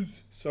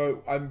 2s.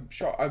 So I'm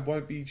sure I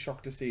won't be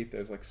shocked to see if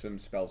there's like some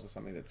spells or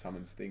something that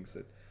summons things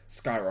that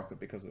skyrocket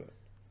because of it.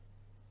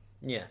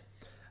 Yeah.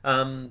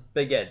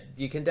 But yeah,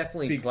 you can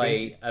definitely Big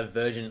play a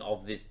version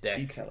of this deck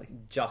E-Tally.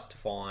 just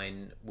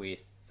fine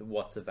with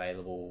what's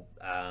available.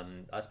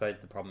 I suppose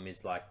the problem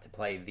is, like, to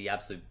play the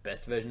absolute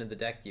best version of the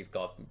deck, you've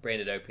got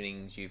branded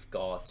openings, you've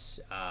got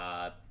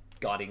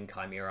Guardian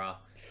Chimera,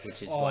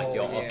 which is like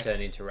your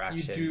off-turn interaction.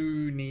 You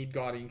do need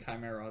Guardian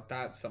Chimera.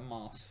 That's a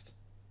must.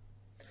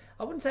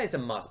 I wouldn't say it's a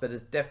must, but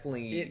it's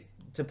definitely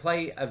to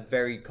play a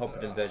very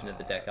competent version of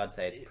the deck. I'd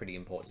say it's pretty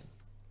important.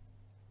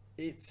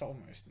 It's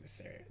almost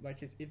necessary.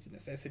 Like, it's a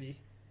necessity.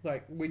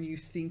 Like, when you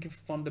think of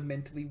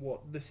fundamentally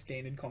what the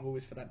standard combo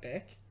is for that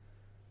deck,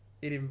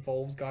 it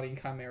involves Guardian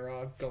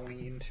Chimera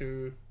going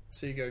into...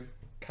 So you go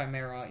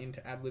Chimera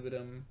into Ad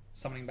Libitum,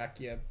 summoning back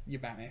your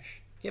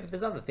Banish. Yeah, but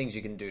there's other things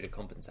you can do to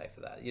compensate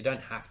for that. You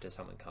don't have to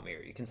summon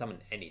Chimera. You can summon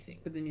anything.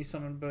 But then you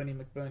summon Bernie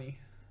McBurney.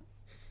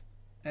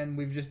 And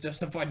we've just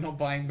justified not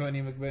buying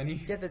Bernie McBurney.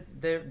 Yeah,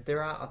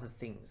 there are other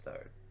things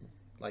though.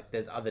 Like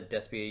there's other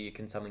Despia. You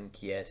can summon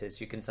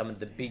Quietus. You can summon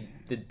the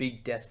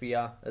big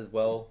Despia as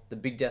well. The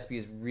big Despia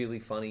is really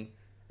funny,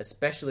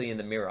 especially in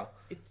the mirror.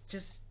 It's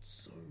just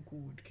so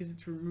good because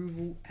it's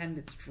removal and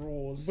it's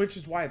draws. Which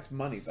is why it's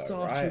money though,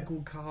 Such right? a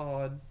good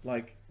card.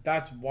 Like,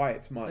 that's why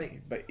it's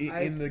money. Like, But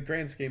in the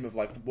grand scheme of,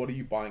 like, what are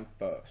you buying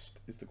first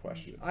is the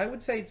question. I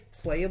would say it's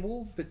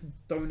playable, but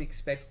don't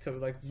expect to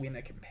like win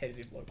a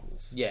competitive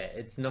locals. Yeah,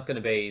 it's not going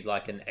to be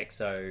like an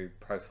EXO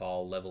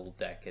profile level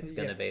deck. It's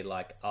going to be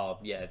like, oh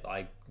yeah,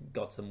 I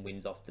got some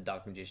wins off the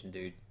Dark Magician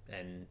dude,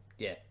 and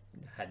yeah,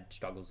 had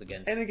struggles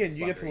against. And again,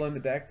 you get to Sluggery. learn the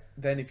deck.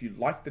 Then if you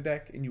like the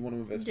deck and you want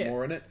to invest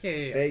more in it,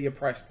 they're your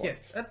price Yeah,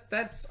 points.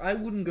 that's. I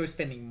wouldn't go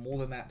spending more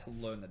than that to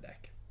learn the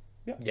deck.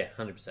 Yeah,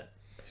 100%.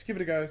 Just give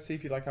it a go, see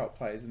if you like how it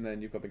plays, and then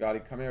you've got the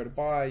Guardian Chimera to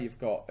buy. You've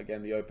got,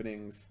 again, the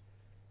openings.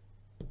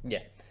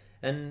 Yeah,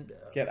 and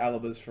Get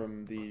Alibas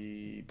from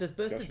the... does Burst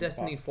Ghost of from the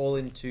Destiny past. fall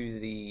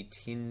into the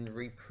tin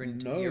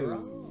reprint No. era?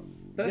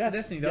 Burst Yes, of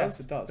Destiny does. yes,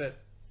 it does. But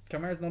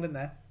Chimera's not in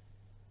there.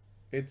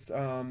 It's,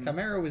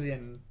 Chimera was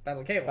in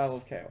Battle of Chaos. Battle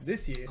of Chaos.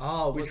 This year.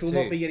 Oh, which was will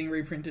too. not be getting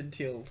reprinted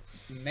till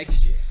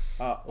next year.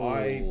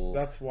 Ooh.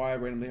 That's why I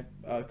randomly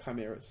have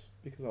Chimeras.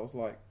 Because I was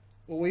like,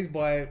 Always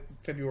buy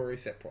February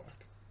set product.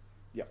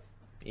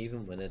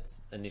 Even when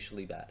it's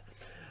initially bad.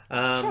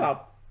 shut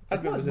up.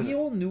 Advent was in We it.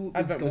 all knew it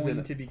was Advent was in going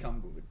it. to become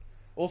good.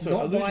 Also,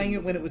 Not Illusion buying it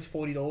was when in it was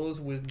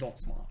 $40 was not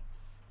smart.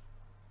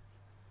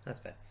 That's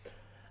fair.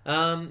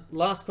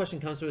 Last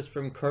question comes to us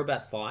from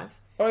Crobat5.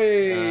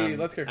 Hey,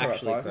 let's go Crobat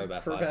Actually, 5.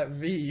 Crobat 5. Crobat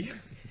V.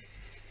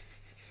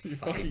 You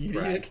fucking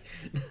idiot.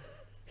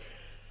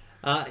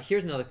 brag.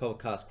 Here's another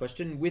podcast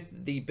question.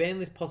 With the ban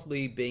list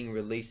possibly being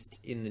released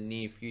in the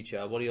near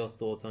future, what are your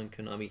thoughts on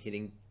Konami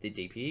hitting the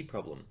DPE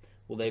problem?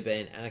 Will they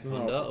ban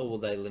Anaconda, or will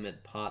they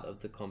limit part of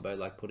the combo,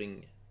 like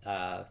putting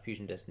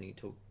Fusion Destiny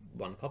to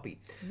one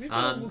copy? We've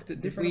all looked at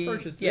different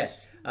approaches to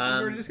this. We've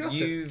already discussed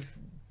it. You've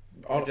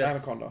On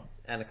addressed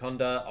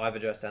Anaconda. I've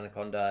addressed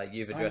Anaconda.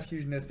 You've I'm addressed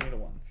Fusion Destiny to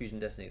 1. Fusion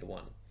Destiny to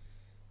 1.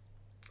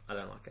 I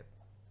don't like it.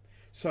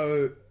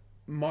 So,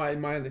 my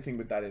only thing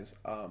with that is,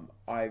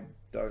 I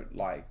don't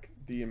like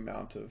the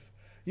amount of...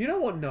 You know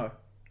what? No.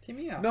 Hear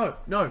me out.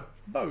 No.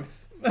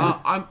 Both.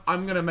 I'm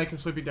going to make a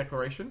sleepy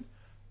declaration.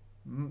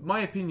 My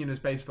opinion is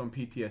based on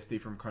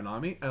PTSD from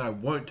Konami, and I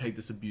won't take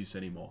this abuse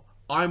anymore.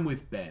 I'm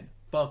with Ben.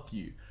 Fuck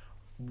you.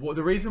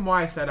 The reason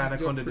why I said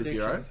Anaconda to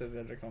 0... Says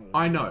Anaconda to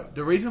I 0. know.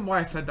 The reason why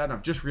I said that, and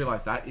I've just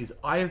realised that, is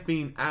I have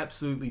been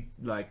absolutely,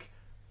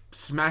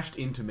 smashed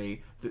into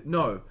me that,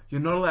 no, you're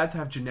not allowed to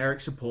have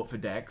generic support for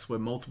decks where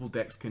multiple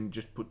decks can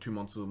just put 2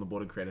 monsters on the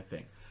board and create a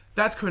thing.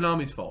 That's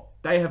Konami's fault.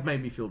 They have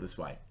made me feel this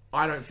way.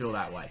 I don't feel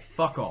that way.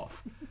 Fuck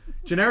off.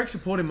 Generic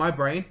support in my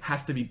brain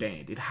has to be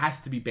banned. It has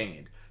to be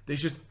banned.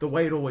 There's just the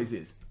way it always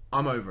is.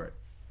 I'm over it.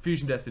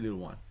 Fusion Destiny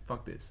 1.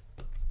 Fuck this.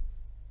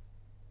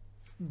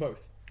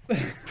 Both.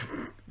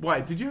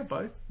 Wait, did you have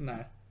both?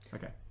 No.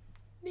 Okay.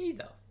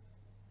 Neither.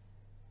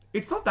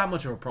 It's not that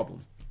much of a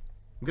problem.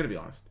 I'm gonna be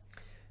honest.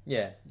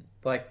 Yeah.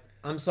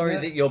 I'm sorry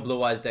that your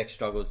Blue Eyes deck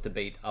struggles to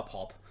beat a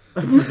pop.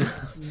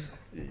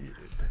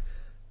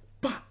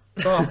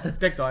 Oh,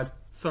 deck died.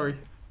 Sorry.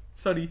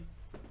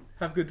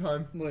 Have a good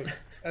time. Look,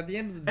 at the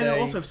end of the day...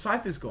 And also, if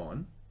Scythe is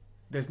gone,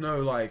 there's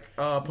no,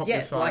 pop Yeah,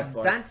 the Scythe.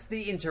 that's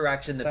the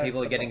interaction that That's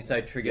people are the getting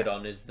problem. so triggered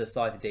on, is the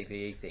Scythe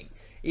DPE thing.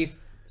 If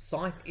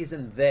Scythe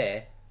isn't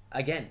there,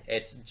 again,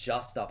 it's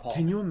just a pop.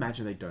 Can you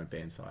imagine they don't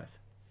ban Scythe?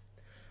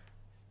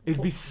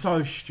 It'd be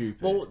so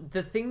stupid. Well,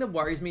 the thing that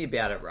worries me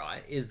about it,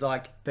 right, is They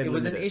it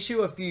was an limit it.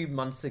 issue a few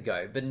months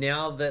ago, but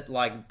now that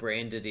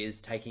Branded is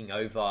taking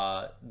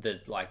over the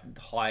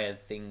higher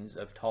things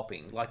of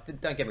topping,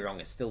 don't get me wrong,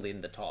 it's still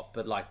in the top,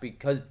 but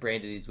because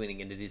Branded is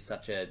winning and it is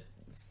such a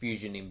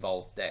fusion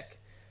involved deck,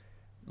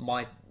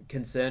 my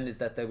concern is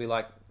that they'll be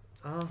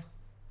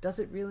does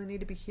it really need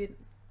to be hit?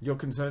 Your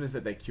concern is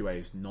that their QA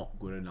is not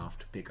good enough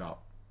to pick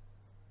up.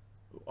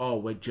 Oh,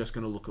 we're just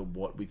going to look at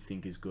what we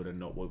think is good and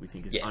not what we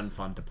think is Yes.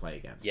 unfun to play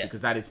against. Yes.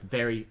 Because that is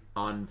very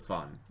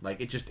unfun.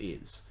 It just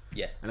is.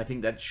 Yes. And I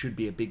think that should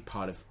be a big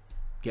part of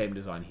game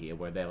design here,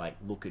 where they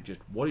look at just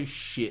what is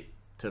shit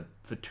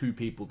for 2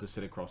 people to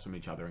sit across from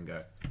each other and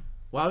go,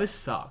 wow, this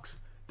sucks.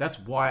 That's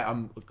why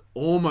I'm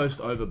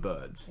almost over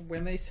birds.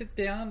 When they sit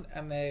down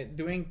and they're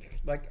doing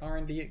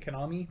R&D at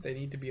Konami, they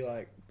need to be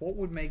what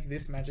would make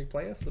this Magic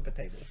player flip a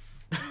table?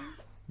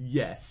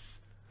 Yes.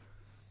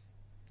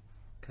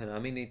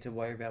 Konami need to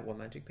worry about what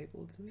Magic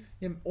people are doing?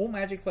 Yeah, all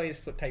Magic players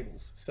flip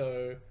tables,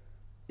 so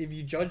if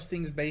you judge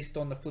things based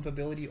on the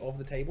flippability of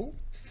the table,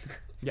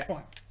 Yeah. it's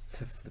fine.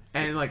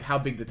 And how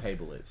big the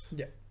table is.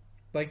 Yeah.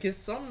 Because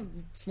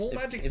some small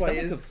Magic if someone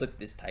could players, flip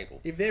this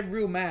table. if they're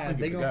real mad, give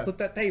they're it a going to go. flip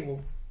that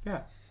table.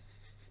 Yeah.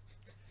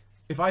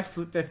 If I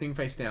flip their thing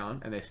face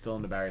down and they're still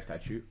in the barrier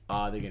statue,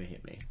 are they going to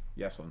hit me?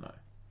 Yes or no?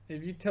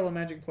 If you tell a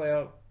Magic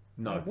player,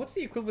 No. what's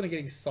the equivalent of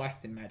getting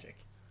scythed in Magic?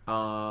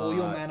 All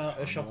your mana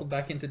are shuffled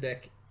back into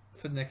deck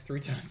for the next 3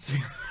 turns.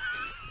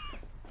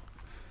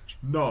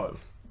 No.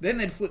 Then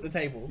they'd flip the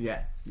table.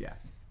 Yeah.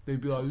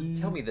 They'd be like...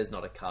 Tell me there's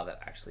not a card that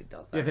actually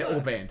does that. Yeah, they're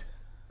all banned.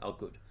 Oh,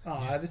 good. Oh,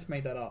 I just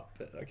made that up,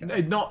 but okay. No,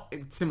 not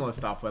similar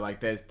stuff where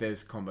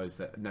there's combos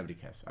that nobody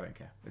cares. I don't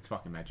care. It's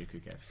fucking Magic. Who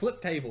cares?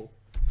 Flip table.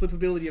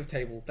 Flippability of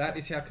table. That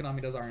is how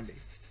Konami does R&D.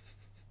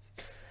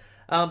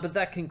 But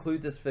that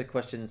concludes us for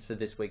questions for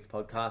this week's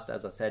podcast.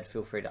 As I said,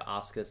 feel free to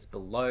ask us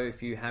below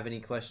if you have any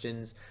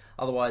questions.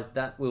 Otherwise,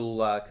 that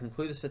will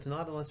conclude us for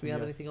tonight, unless we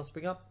have anything else to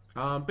bring up.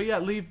 But yeah,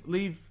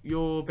 leave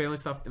your Bailey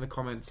stuff in the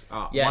comments.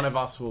 Yes. One of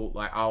us will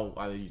I'll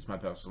either use my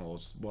personal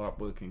or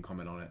we can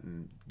comment on it,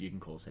 and you can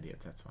call us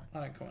idiots. That's fine. I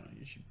don't comment on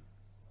YouTube.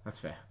 That's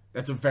fair.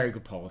 That's a very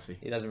good policy.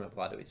 He doesn't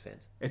reply to his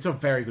fans. It's a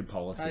very good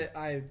policy.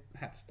 I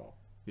had to stop.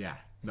 Yeah.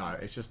 No,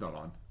 it's just not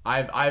on.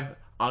 I've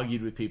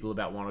argued with people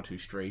about 1 or 2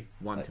 Stree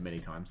too many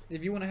times.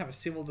 If you want to have a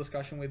civil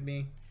discussion with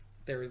me,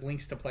 there is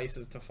links to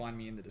places to find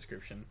me in the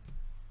description.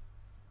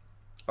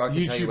 Or I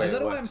can tell you YouTube- where I it don't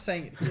know why works. I'm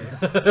saying it here.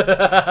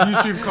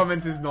 YouTube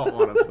comments is not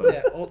one of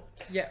them.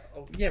 Yeah,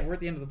 we're at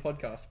the end of the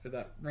podcast, but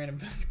that random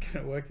person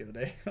couldn't work the other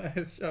day. I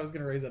was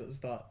going to raise that at the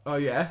start. Oh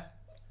yeah.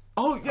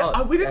 Oh yeah.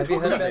 Oh, we didn't have you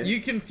talk heard about about- this. You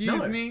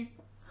confused No. me.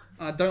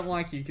 I don't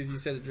like you because you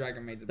said that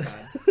Dragon Maid's a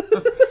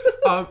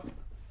bad.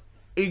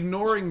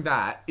 Ignoring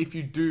that, if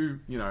you do,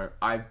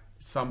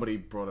 somebody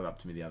brought it up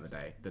to me the other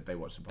day that they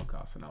watched the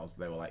podcast, and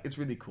they were like, "It's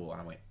really cool,"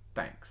 and I went,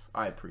 "Thanks,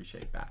 I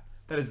appreciate that."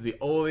 That is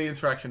all the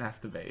interaction has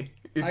to be.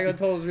 I got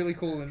told it was really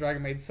cool and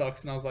Dragon Maid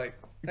sucks, and I was like,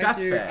 Thank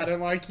That's you, fair. I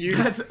don't like you.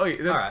 That's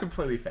Alright.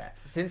 completely fair.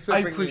 Since we're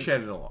I bringing-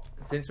 appreciate it a lot.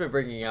 Since we're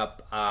bringing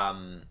up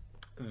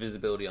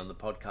visibility on the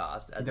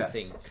podcast as a Yes.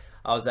 thing,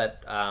 I was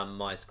at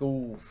my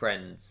school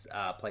friend's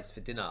place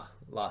for dinner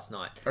last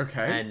night.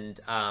 Okay.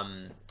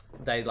 And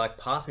they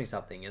passed me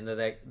something, and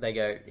they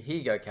go, "Here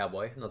you go,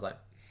 cowboy." And I was like,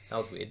 "That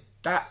was weird."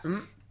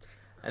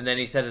 And then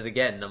he said it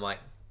again, and I'm like,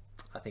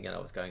 "I think I know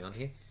what's going on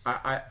here."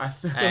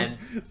 And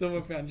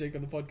Someone found Jake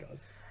on the podcast.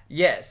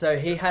 yeah, so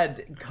he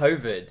had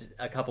COVID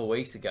a couple of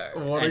weeks ago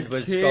What a and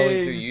was king.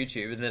 scrolling through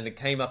YouTube, and then it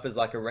came up as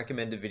a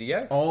recommended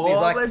video. Oh, And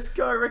he's like, let's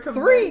go. Recommend.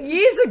 3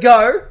 years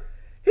ago?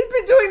 He's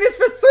been doing this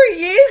for 3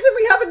 years and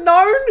we haven't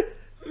known?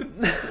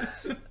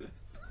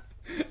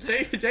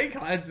 Jake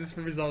hides this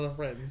from his other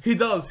friends. He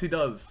does.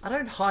 I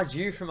don't hide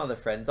you from other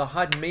friends. I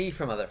hide me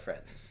from other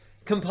friends.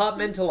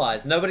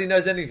 Compartmentalized. Nobody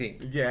knows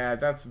anything. Yeah,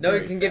 that's No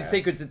very one can give fair.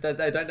 secrets that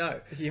they don't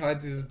know. He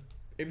hides his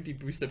empty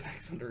booster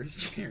packs under his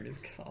chair in his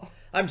car.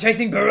 I'm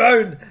chasing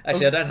Barone!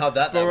 Actually, I don't have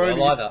that Barone.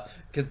 well either.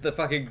 Because the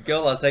fucking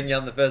girl I was taking out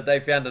on the first day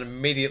found it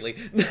immediately.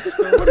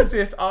 So what is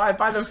this? Oh, I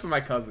buy them for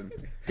my cousin.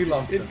 He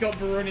loves them. It's got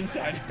Barone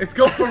inside. It's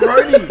got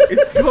Peroni.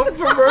 It's got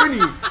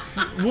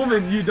Peroni.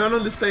 Woman, you don't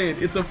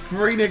understand. It's a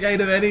free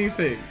negate of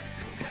anything.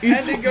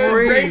 It's And it goes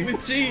free. great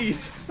with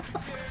cheese.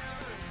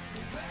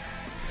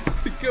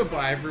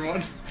 Goodbye,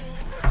 everyone.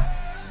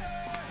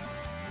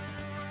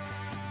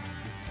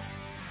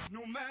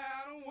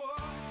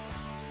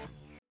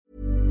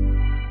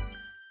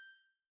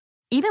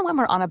 Even when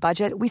we're on a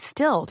budget, we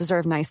still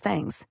deserve nice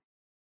things.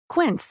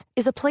 Quince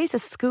is a place to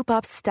scoop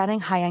up stunning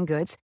high-end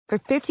goods for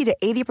 50 to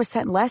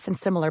 80% less than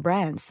similar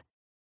brands.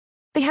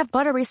 They have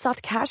buttery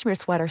soft cashmere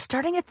sweaters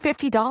starting at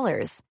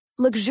 $50,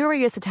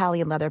 luxurious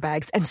Italian leather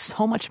bags, and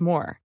so much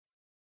more.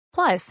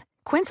 Plus,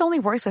 Quince only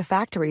works with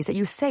factories that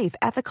use safe,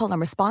 ethical, and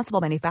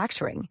responsible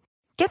manufacturing.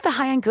 Get the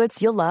high-end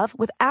goods you'll love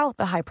without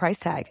the high price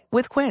tag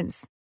with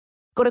Quince.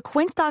 Go to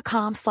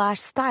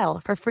quince.com/style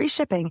for free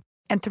shipping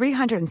and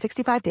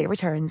 365-day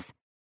returns.